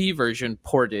PSP version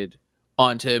ported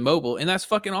onto mobile, and that's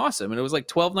fucking awesome. And it was like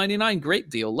 $12.99, great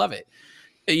deal, love it.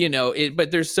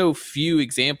 But there's so few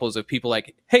examples of people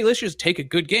like, hey, let's just take a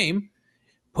good game,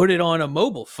 put it on a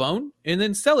mobile phone, and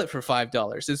then sell it for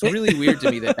 $5. It's really weird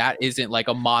to me that isn't like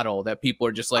a model that people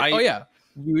are just like, oh yeah,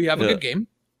 we have a good game.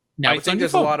 Now I think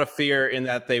there's a lot of fear in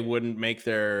that they wouldn't make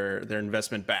their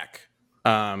investment back,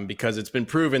 because it's been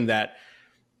proven that,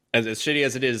 as shitty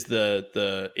as it is,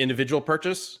 the individual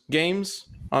purchase games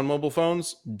on mobile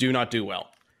phones do not do well.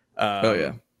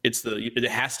 It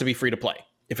has to be free to play.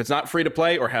 If it's not free to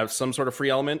play or have some sort of free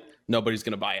element, nobody's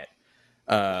going to buy it.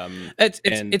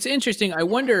 It's interesting. I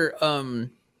wonder. I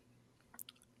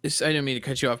didn't mean to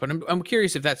cut you off, but I'm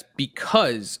curious if that's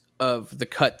because of the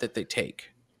cut that they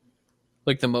take,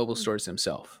 like the mobile stores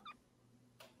themselves.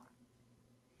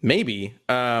 Maybe.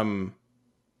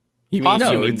 You mean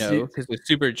no, because the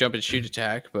super jump and shoot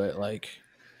attack, but like,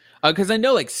 because I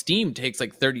know like Steam takes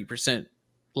like 30%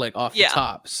 like off the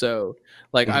top, so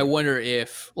like I wonder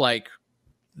if like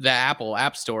the Apple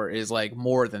App Store is like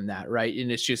more than that, right?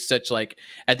 And it's just such like,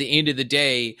 at the end of the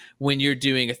day, when you're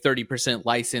doing a 30%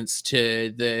 license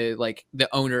to the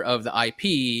owner of the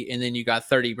IP, and then you got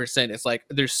 30%, it's like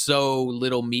there's so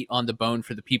little meat on the bone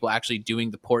for the people actually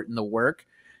doing the port and the work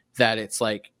that it's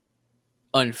like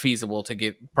unfeasible to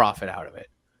get profit out of it.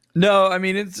 No, I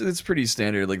mean it's pretty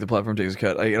standard. Like the platform takes a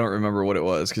cut. I don't remember what it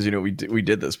was, because we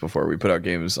did this before. We put out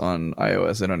games on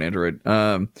iOS and on Android,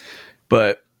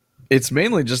 but it's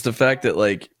mainly just the fact that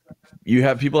like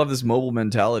people have this mobile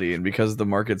mentality, and because the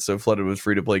market's so flooded with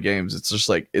free to play games, it's just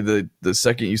like the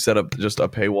second you set up just a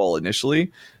paywall initially,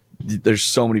 there's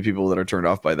so many people that are turned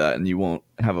off by that, and you won't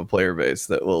have a player base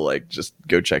that will like just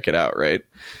go check it out, right?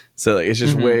 So like, it's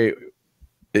just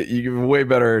you have a way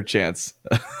better chance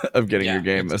of getting your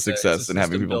game a success and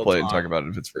having people play it and talk about it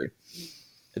if it's free.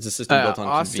 It's a system built on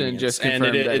Austin convenience. just and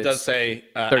confirmed it does say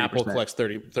Apple collects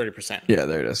 30%. Yeah,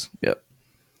 there it is. Yep.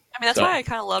 I mean, that's why I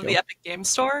kind of love the Epic Game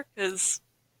Store, because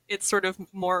it's sort of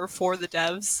more for the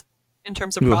devs in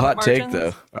terms of profit hot take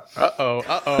margins.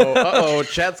 though.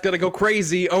 Chat's gonna go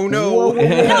crazy. Oh no.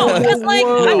 No, because like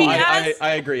I mean,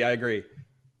 I agree.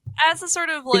 As a sort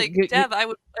of like dev, I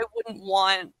wouldn't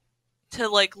want to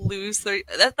like lose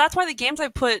that's why the games I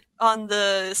put on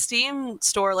the Steam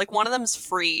store, like one of them's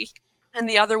free, and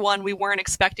the other one we weren't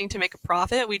expecting to make a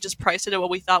profit. We just priced it at what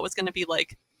we thought was going to be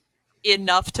like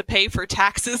enough to pay for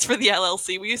taxes for the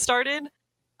LLC we started.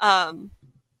 I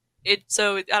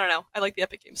don't know. I like the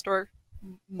Epic Game Store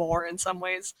more in some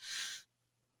ways.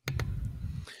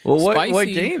 Well, what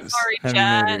games have you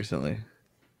made recently?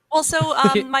 Well, so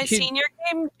my senior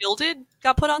game, Gilded,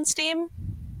 got put on Steam.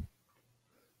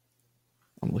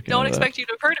 Don't expect you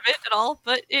to have heard of it at all,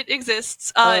 but it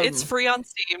exists. It's free on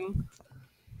Steam.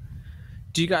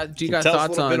 Do you got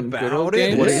thoughts on good old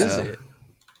games? What is it?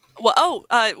 Well,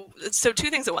 so two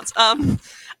things at once. The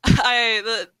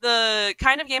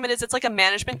kind of game it is, it's like a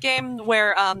management game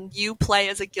where you play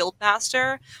as a guild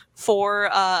master for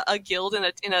a guild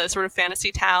in a sort of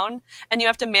fantasy town, and you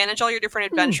have to manage all your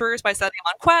different adventurers by setting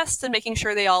them on quests and making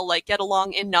sure they all like get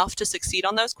along enough to succeed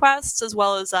on those quests, as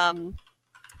well as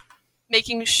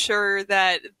making sure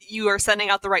that you are sending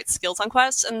out the right skills on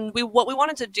quests. And what we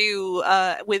wanted to do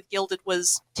with Gilded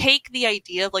was take the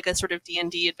idea of like a sort of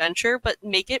D&D adventure, but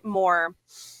make it more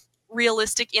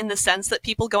realistic in the sense that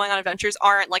people going on adventures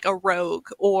aren't like a rogue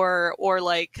or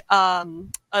like I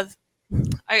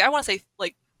want to say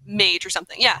like mage or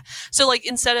something. Yeah. So like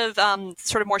instead of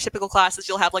sort of more typical classes,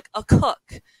 you'll have like a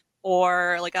cook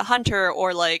or like a hunter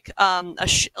or like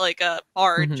like a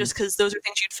bard, Mhm. just because those are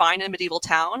things you'd find in a medieval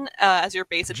town as your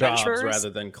base Jobs adventurers. rather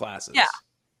than classes. Yeah.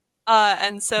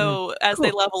 And so as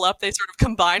they level up, they sort of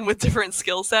combine with different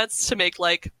skill sets to make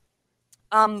like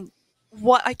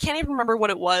what I can't even remember what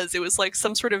it was. It was like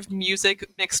some sort of music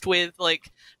mixed with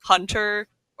like hunter,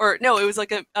 or no, it was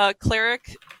like a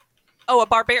cleric. Oh,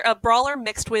 a brawler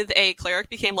mixed with a cleric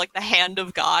became like the hand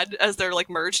of God as their like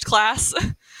merged class.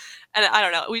 And I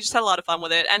don't know, we just had a lot of fun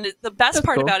with it. And the best That's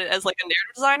part cool. about it as like a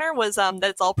narrative designer was that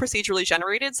it's all procedurally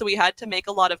generated, so we had to make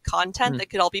a lot of content that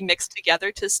could all be mixed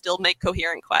together to still make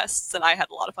coherent quests. And I had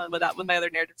a lot of fun with that with my other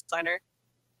narrative designer.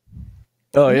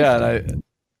 Oh yeah, and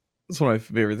that's one of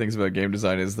my favorite things about game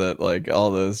design is that like all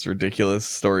those ridiculous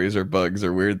stories or bugs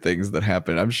or weird things that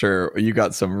happen. I'm sure you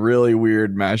got some really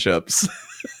weird mashups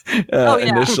yeah.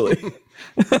 initially.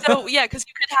 So yeah, because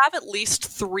you could have at least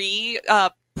 3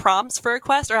 prompts for a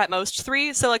quest, or at most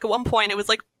 3. So like at one point it was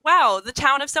like, wow, the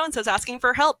town of so and so is asking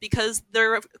for help because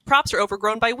their crops are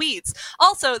overgrown by weeds.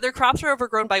 Also, their crops are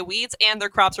overgrown by weeds, and their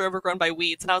crops are overgrown by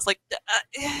weeds. And I was like,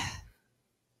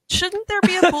 shouldn't there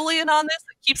be a boolean on this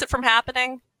that keeps it from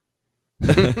happening?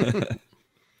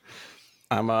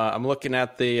 I'm looking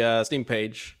at the Steam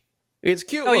page. It's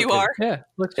cute. Oh, you looking. are? Yeah.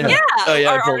 Looks Yeah. fun. Oh,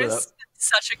 yeah, I Our pulled it artist did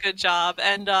such a good job.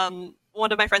 And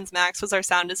one of my friends, Max, was our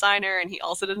sound designer, and he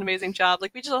also did an amazing job.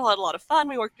 Like, we just all had a lot of fun.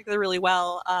 We worked together really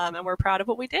well, and we're proud of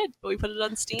what we did. But we put it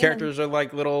on Steam. The characters are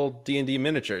like little D&D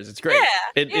miniatures. It's great.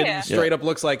 Yeah, It straight up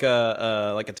looks like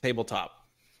a tabletop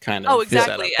kind of. Oh,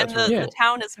 exactly. setup. And That's really the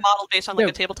town is modeled based on like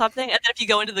a tabletop thing. And then if you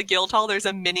go into the guild hall, there's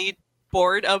a mini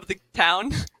board of the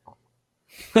town.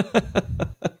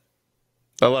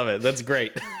 I love it. That's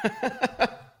great.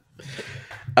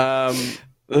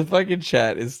 The fucking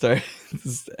chat is starting.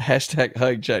 Hashtag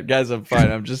hug chat. Guys, I'm fine.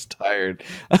 I'm just tired.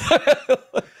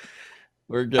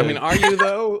 We're good. I mean, are you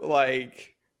though?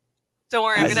 Like, Don't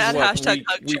worry, I'm This gonna add is what hashtag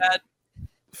hug we- chat.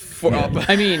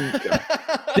 I mean,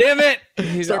 damn it!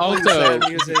 he's Start playing also sad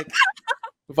music,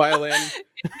 violin.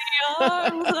 The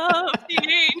arms of the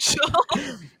angel.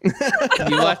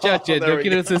 you watch out, Jed. There Don't we get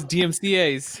go. us those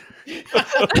DMCA's.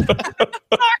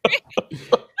 Sorry.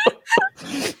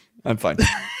 I'm fine.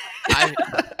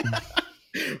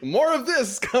 More of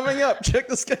this coming up. Check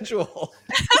the schedule.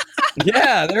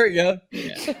 Yeah, there we go.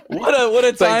 Yeah. What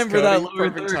a time Thanks, for that Cody. lower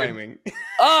Perfect third. timing.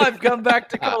 Oh, I've come back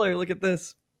to color. Look at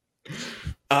this.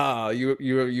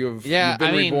 You've Yeah, been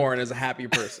I mean- reborn as a happy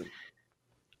person.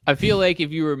 I feel like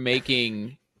if you were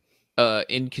making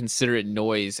inconsiderate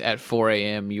noise at 4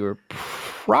 a.m., you were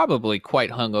probably quite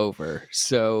hungover.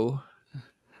 So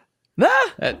Nah,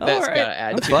 that's all got right. to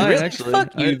add That's to fine, it. actually.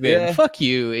 Fuck you, Ben. Yeah. Fuck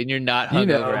you, and you're not You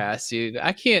hungover, know. ass dude.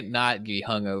 I can't not be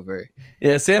hungover.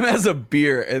 Yeah, Sam has a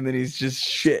beer and then he's just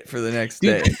shit for the next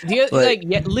day. Dude,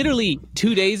 literally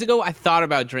 2 days ago, I thought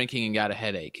about drinking and got a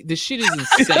headache. This shit is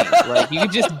insane. Like, you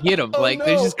could just get them. Oh, Like,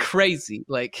 they're no. just crazy.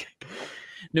 Like,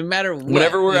 no matter what.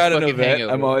 Whenever we're there's at an fucking event,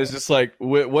 hangover. I'm always just like,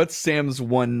 what's Sam's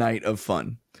one night of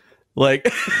fun? Like,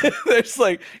 there's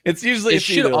like, it's usually It it's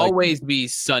should either, like, always be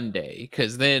Sunday,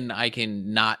 because then I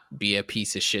can not be a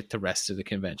piece of shit the rest of the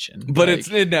convention. but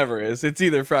Like, it never is. It's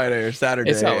either Friday or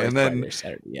Saturday, it's always and then Friday or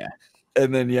Saturday, yeah.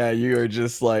 and then yeah, you are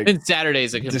just like And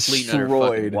Saturday's a complete and utter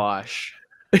destroyed. fucking wash.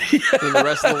 And the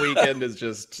rest of the weekend is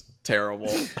just terrible.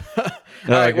 All Oh,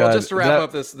 right, well, God. just to wrap That-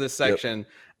 up this section,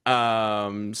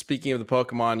 speaking of the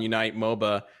Pokemon Unite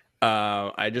MOBA,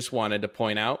 I just wanted to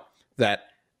point out that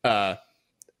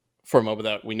for a MOBA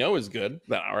that we know is good,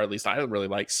 that or at least I really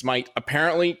like, Smite,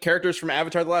 apparently characters from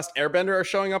Avatar: The Last Airbender are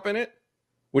showing up in it,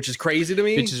 which is crazy to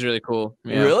me. Which is really cool.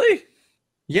 Yeah. Really?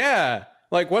 Yeah.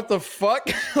 Like, what the fuck?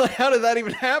 Like, how did that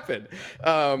even happen?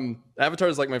 Avatar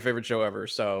is like my favorite show ever,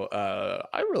 so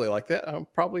I really like that. I'm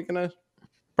probably gonna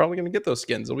get those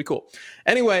skins. It'll be cool.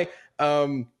 Anyway,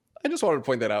 I just wanted to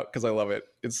point that out because I love it.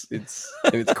 It's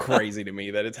crazy to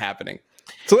me that it's happening.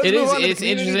 So let's It move is- on to the it's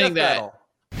community interesting death that- battle.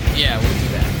 Yeah, we'll do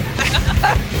that.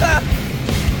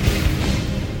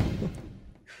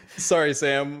 Sorry,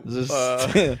 Sam. Just,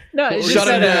 No, it's Shut just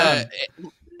him that,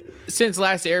 since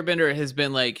Last Airbender has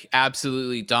been like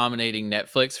absolutely dominating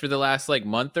Netflix for the last like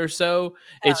month or so,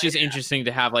 it's just interesting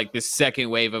to have like this second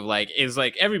wave of like, is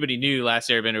like everybody knew Last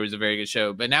Airbender was a very good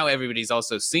show, but now everybody's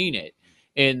also seen it,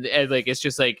 and like it's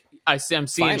just like I'm seeing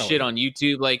Finally. shit on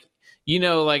YouTube, like, you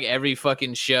know, like every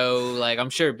fucking show, like I'm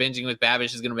sure Binging with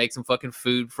Babish is gonna make some fucking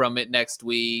food from it next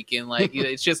week, and like you know,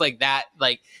 it's just like that,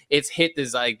 like it's hit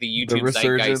this like the YouTube zeitgeist,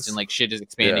 resurgence. and like shit is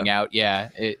expanding out. Yeah,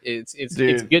 it's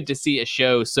Dude. good to see a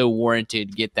show so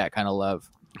warranted get that kind of love.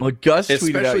 well, Gus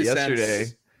tweeted out Especially yesterday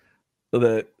since-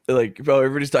 that like, oh,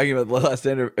 everybody's talking about the Last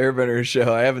Airbender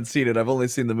show. I haven't seen it. I've only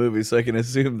seen the movie, so I can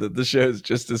assume that the show is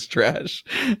just as trash.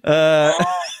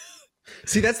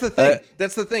 See, that's the thing.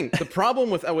 That's the thing. The problem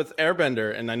with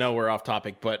Airbender, and I know we're off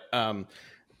topic, but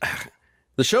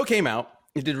the show came out.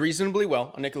 It did reasonably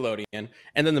well on Nickelodeon,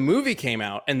 and then the movie came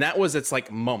out, and that was its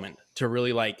like moment to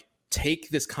really like take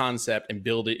this concept and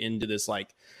build it into this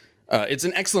like. It's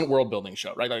an excellent world building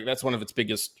show, right? Like that's one of its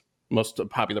biggest, most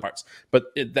popular parts. But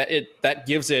that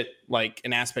gives it like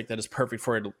an aspect that is perfect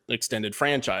for an extended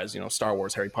franchise, Star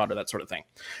Wars, Harry Potter, that sort of thing.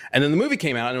 And then the movie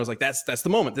came out, and it was like that's the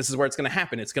moment. This is where it's going to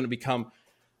happen. It's going to become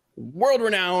world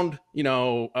renowned.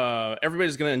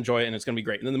 Everybody's going to enjoy it, and it's going to be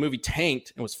great. And then the movie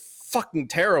tanked and was fucking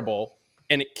terrible,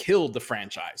 and it killed the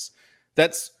franchise.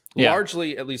 That's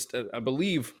largely, at least I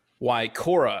believe, why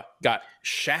Korra got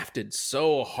shafted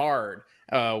so hard,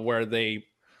 where they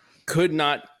could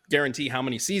not guarantee how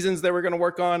many seasons they were going to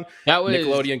work on.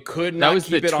 Nickelodeon could not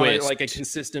keep it on like a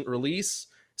consistent release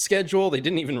schedule. They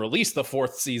didn't even release the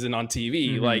 4th season on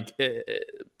TV. Mm-hmm. Like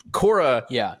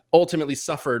Korra ultimately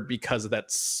suffered because of that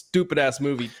stupid ass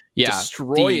movie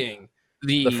destroying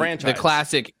the franchise. The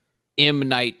classic M.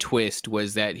 Night twist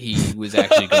was that he was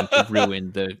actually going to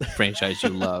ruin the franchise you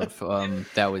love.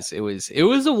 It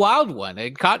was a wild one.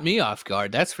 It caught me off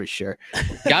guard, that's for sure.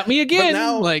 Got me again.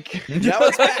 Now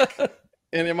it's back.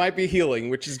 And it might be healing,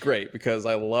 which is great because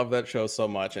I love that show so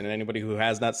much. And anybody who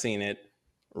has not seen it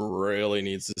really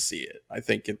needs to see it. I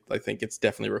think it's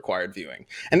definitely required viewing.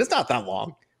 And it's not that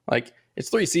long. Like it's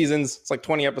 3 seasons. It's like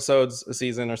 20 episodes a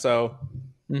season or so.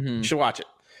 Mm-hmm. You should watch it.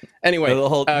 Anyway, the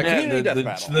whole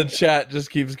the chat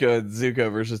just keeps going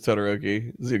Zuko versus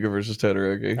Todoroki.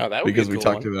 Oh, that would because be a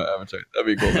cool we talked one. about Avatar. That'd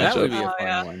be a cool. That would be a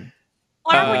fun one.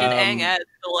 Well, we did Aang Ed,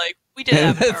 but like we did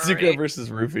Avatar. Zuko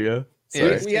versus Rufio.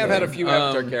 We have had a few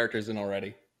Avatar characters in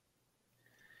already.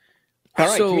 All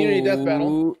right, community death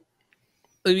battle.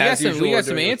 We got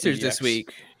some answers this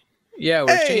week. Yeah,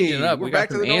 we're changing it up. We got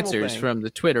some answers from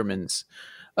the Twittermans.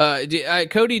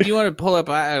 Cody, do you want to pull up?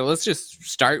 Let's just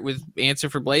start with answer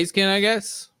for Blaziken, I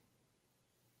guess.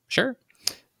 Sure.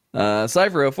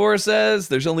 Cypher04 says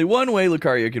there's only one way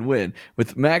Lucario can win.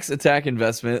 With max attack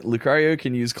investment, Lucario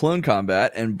can use clone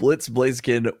combat and blitz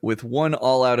Blaziken with one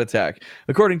all-out attack.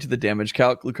 According to the damage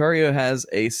calc, Lucario has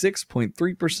a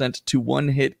 6.3% to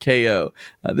one-hit KO.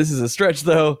 This is a stretch,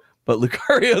 though, but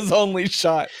Lucario's only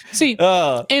shot. See,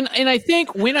 and I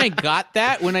think when I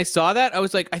saw that, I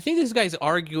was like, I think this guy's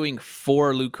arguing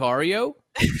for Lucario.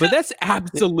 But that's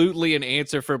absolutely an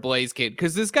answer for Blaziken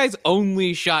because this guy's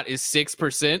only shot is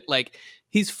 6%. Like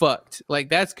he's fucked. Like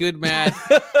that's good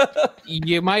math.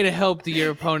 You might have helped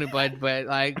your opponent, but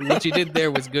like what you did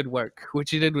there was good work.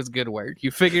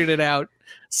 You figured it out.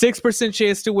 6%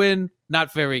 chance to win,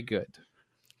 not very good.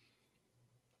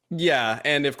 Yeah,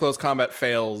 and if close combat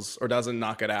fails or doesn't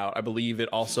knock it out, I believe it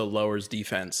also lowers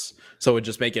defense, so it would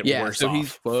just make it worse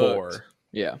off for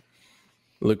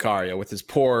Lucario with his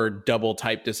poor double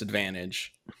type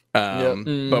disadvantage.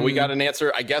 But we got an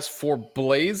answer, I guess, for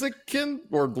Blaziken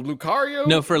or Lucario?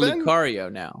 No, for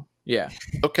Lucario now. Yeah.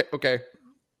 Okay.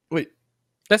 Wait.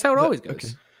 That's how it always goes. Okay.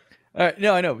 All right.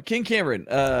 No, I know. King Cameron,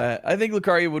 I think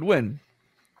Lucario would win.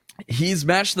 He's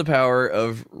matched the power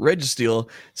of Registeel,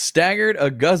 staggered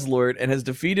a Guzzlord, and has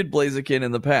defeated Blaziken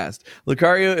in the past.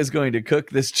 Lucario is going to cook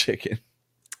this chicken.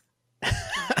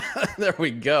 There we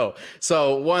go.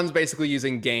 So one's basically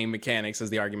using game mechanics as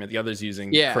the argument. The other's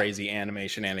using crazy anime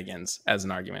shenanigans as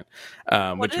an argument,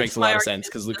 which makes a lot of sense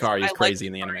because Lucario is crazy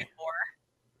in the anime.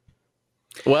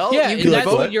 Well, yeah, that's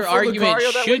what your argument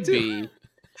should be.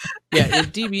 Yeah, in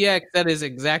DBX, that is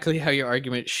exactly how your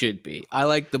argument should be. I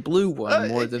like the blue one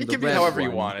more than the red one. It can be however you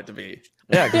want it to be.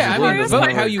 Yeah, I mean,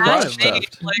 vote how you want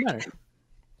it.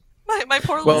 My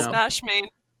poor little Smash main.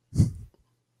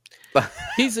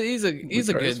 He's a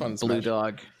good blue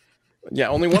dog. Yeah,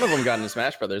 only one of them got into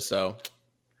Smash Brothers, so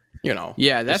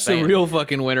Yeah, that's the real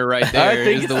fucking winner right there. I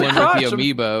think is the one with the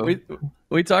amiibo.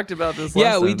 We talked about this.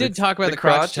 Yeah, we did talk about the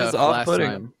crotch tuff last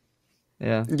time.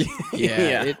 Yeah,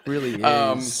 it really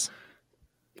is.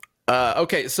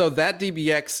 Okay, so that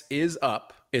DBX is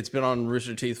up. It's been on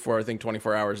Rooster Teeth for I think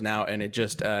 24 hours now, and it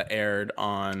just aired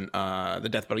on the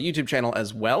Death Battle YouTube channel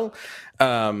as well.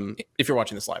 If you're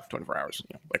watching this live, 24 hours,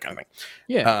 that kind of thing.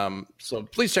 Yeah. So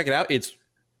please check it out. It's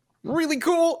really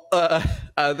cool.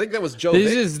 I think that was Joe.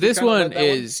 This one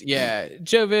is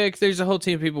Joe Vick. There's a whole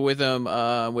team of people with him,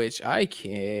 which I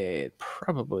can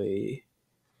probably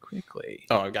quickly.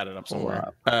 Oh, I've got it up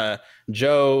somewhere.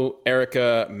 Joe,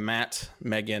 Erica, Matt,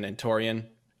 Megan, and Torian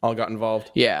all got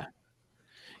involved.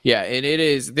 Yeah, and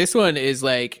this one is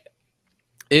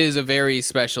a very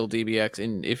special DBX,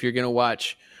 and if you're gonna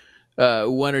watch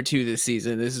one or two this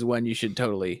season. This is one you should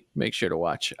totally make sure to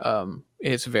watch.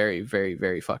 It's very, very,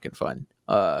 very fucking fun.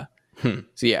 So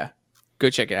yeah, go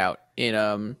check it out.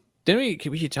 And then we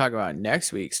could talk about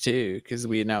next week's too, because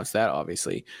we announced that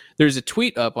obviously. There's a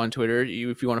tweet up on Twitter.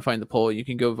 If you want to find the poll, you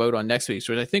can go vote on next week's,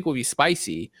 which I think will be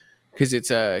spicy because it's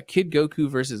Kid Goku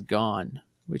versus Gon,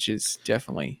 which is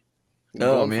definitely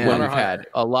Oh one man, we've had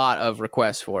a lot of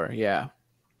requests for. Yeah.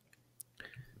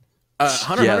 Hunter x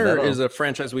Yeah, Hunter that'll- is a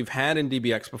franchise we've had in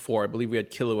DBX before. I believe we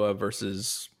had Killua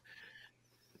versus,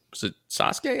 was it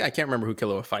Sasuke? I can't remember who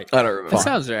Killua fight. I don't remember. That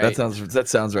sounds right. That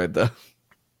sounds right though.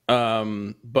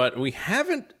 But we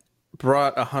haven't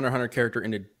brought a Hunter x Hunter character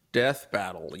into Death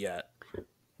Battle yet,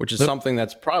 which is something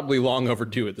that's probably long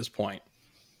overdue at this point.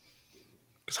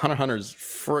 Because Hunter x Hunter is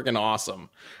friggin' awesome.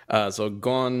 So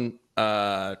Gon,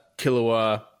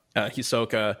 Killua,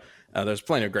 Hisoka, there's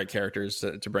plenty of great characters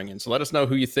to bring in. So let us know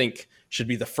who you think should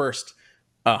be the first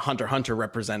Hunter x Hunter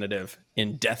representative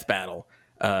in Death Battle.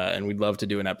 And we'd love to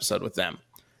do an episode with them.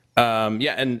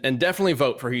 Yeah, and definitely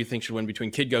vote for who you think should win between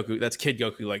Kid Goku. That's Kid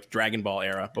Goku, like Dragon Ball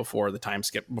era, before the time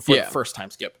skip, before the first time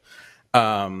skip,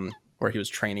 where he was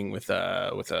training with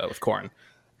Korin,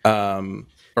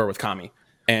 or with Kami,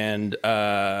 and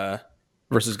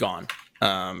versus Gon.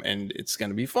 And it's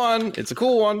gonna be fun. It's a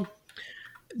cool one.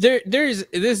 There's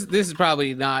this is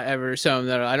probably not ever something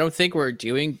that I don't think we're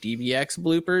doing DBX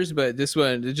bloopers, but this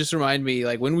one, it just reminded me,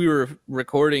 like when we were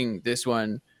recording this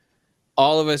one,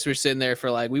 all of us were sitting there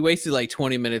for we wasted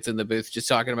 20 minutes in the booth just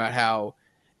talking about how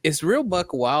it's real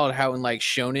buck wild how in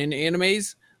shonen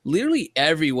animes, literally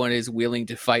everyone is willing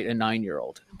to fight a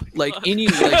 9-year-old. They're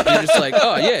just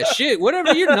oh yeah, shit,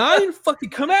 whatever, you're 9,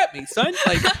 fucking come at me, son.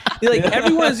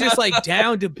 Everyone's just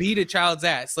down to beat a child's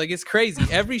ass. It's crazy.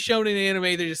 Every shonen anime,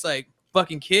 they're just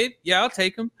fucking kid, yeah, I'll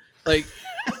take him.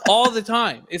 All the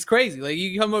time. It's crazy.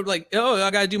 You come up oh,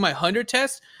 I gotta do my 100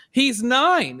 test. He's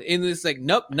 9. And it's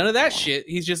nope, none of that shit.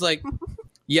 He's just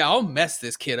yeah, I'll mess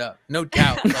this kid up. No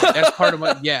doubt. That's part of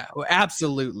my, yeah,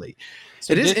 absolutely.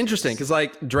 So it is interesting because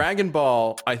Dragon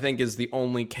Ball, I think, is the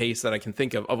only case that I can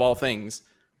think of all things,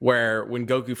 where when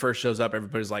Goku first shows up,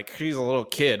 everybody's like, he's a little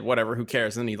kid, whatever, who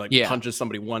cares? And then he punches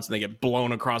somebody once and they get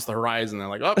blown across the horizon. They're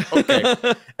like, oh, okay.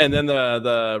 And then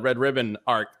the Red Ribbon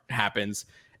arc happens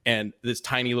and this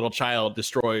tiny little child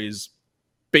destroys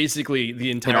basically the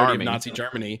entirety of Nazi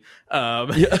Germany.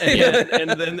 And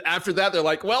then after that, they're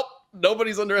like, well,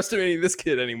 nobody's underestimating this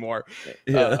kid anymore.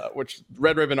 Which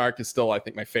Red Ribbon arc is still, I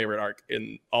think, my favorite arc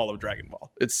in all of Dragon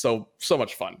Ball. It's so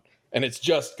much fun. And it's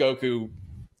just Goku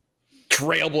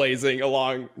trailblazing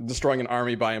along, destroying an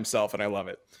army by himself, and I love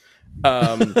it.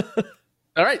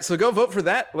 All right, so go vote for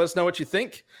that. Let us know what you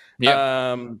think.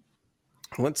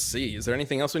 Let's see. Is there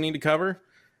anything else we need to cover?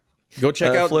 Go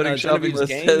check out Floating Shopping Genevieve's List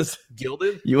game, says,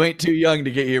 Gilded. You ain't too young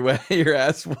to get your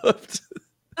ass whooped.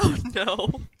 Oh no.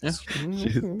 Okay.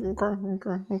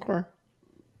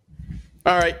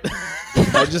 All right.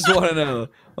 I just want to know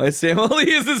why Sam only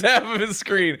uses half of his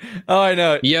screen. Oh, I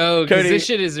know. Yo, because Cody, this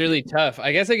shit is really tough.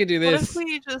 I guess I could do What this. if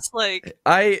we just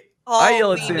I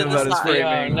yell at lean Sam to the about his side?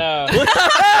 framing. no.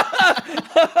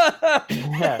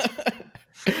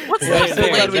 What's Yeah, that? so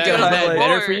Like, how do we get down that highlight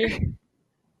better board? for you?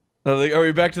 Are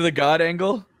we back to the God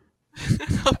angle?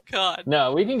 Oh god.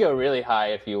 No, we can go really high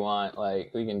if you want.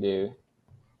 We can do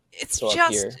It's go up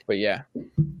just here. But yeah.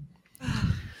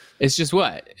 It's just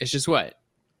what?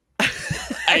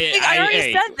 I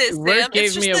already said this, Work Sam. gave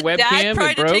It's just me a that webcam, Dad it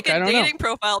tried to broke, take I a don't know. dating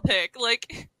profile pic.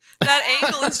 That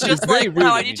angle is just very rude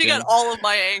no, I of need you, to get Jen. all of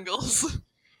my angles.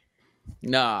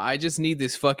 Nah, I just need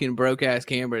this fucking broke ass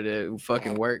camera to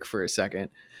fucking work for a second.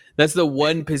 That's the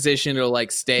one position it'll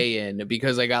stay in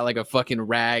because I got a fucking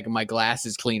rag, my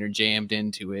glasses cleaner jammed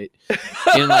into it.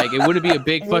 And it wouldn't be a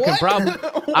big fucking problem.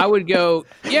 I would go,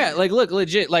 yeah, look,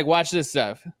 legit, watch this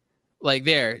stuff.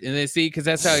 There. And then see, because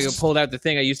that's how I pulled out the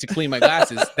thing I used to clean my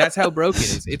glasses. That's how broke it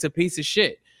is. It's a piece of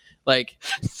shit.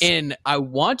 And I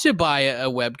want to buy a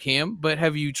webcam, but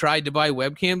have you tried to buy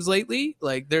webcams lately?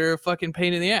 They're a fucking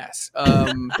pain in the ass.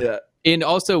 Yeah. And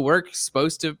also, work's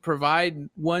supposed to provide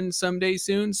one someday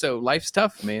soon, so life's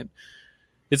tough, man.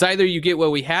 It's either you get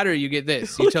what we had or you get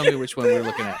this. You tell me which one we're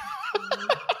looking at.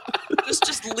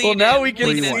 Just lean Well, now in, we can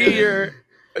lean see in.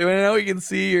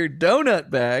 your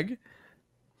donut bag.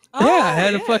 Yeah, I Oh,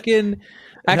 had a fucking.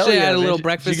 Actually, yeah, I had a little bitch.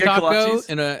 breakfast Did you get taco kolaches?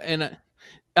 and a.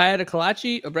 I had a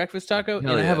kolache, a breakfast taco,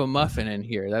 Hell and I have yeah. a muffin in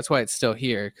here. That's why it's still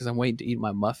here because I'm waiting to eat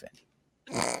my muffin.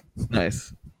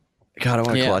 Nice. God, I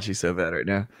want Yeah. a kolache so bad right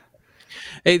now.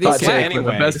 Hey, Hot these take, slack. but anyway.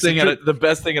 the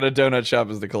best thing at a donut shop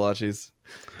is the kolaches.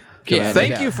 Yeah,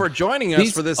 Thank yeah. you for joining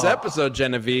us for this episode,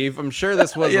 Genevieve. I'm sure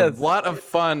this was Yes. a lot of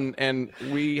fun, and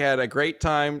we had a great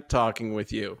time talking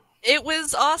with you. It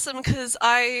was awesome because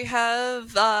I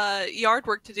have yard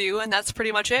work to do, and that's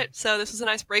pretty much it. So this was a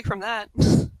nice break from that.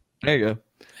 There you go.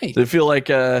 Hey. Did it feel like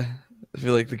the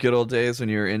good old days when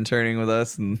you were interning with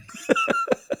us? And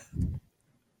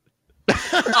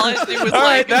All I had to do was All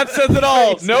right, that says it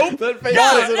all. Nope. That no,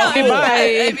 says it no, all.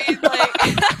 I mean,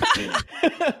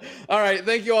 like, All right,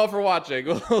 thank you all for watching.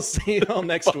 We'll see you all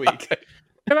next week.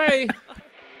 Bye.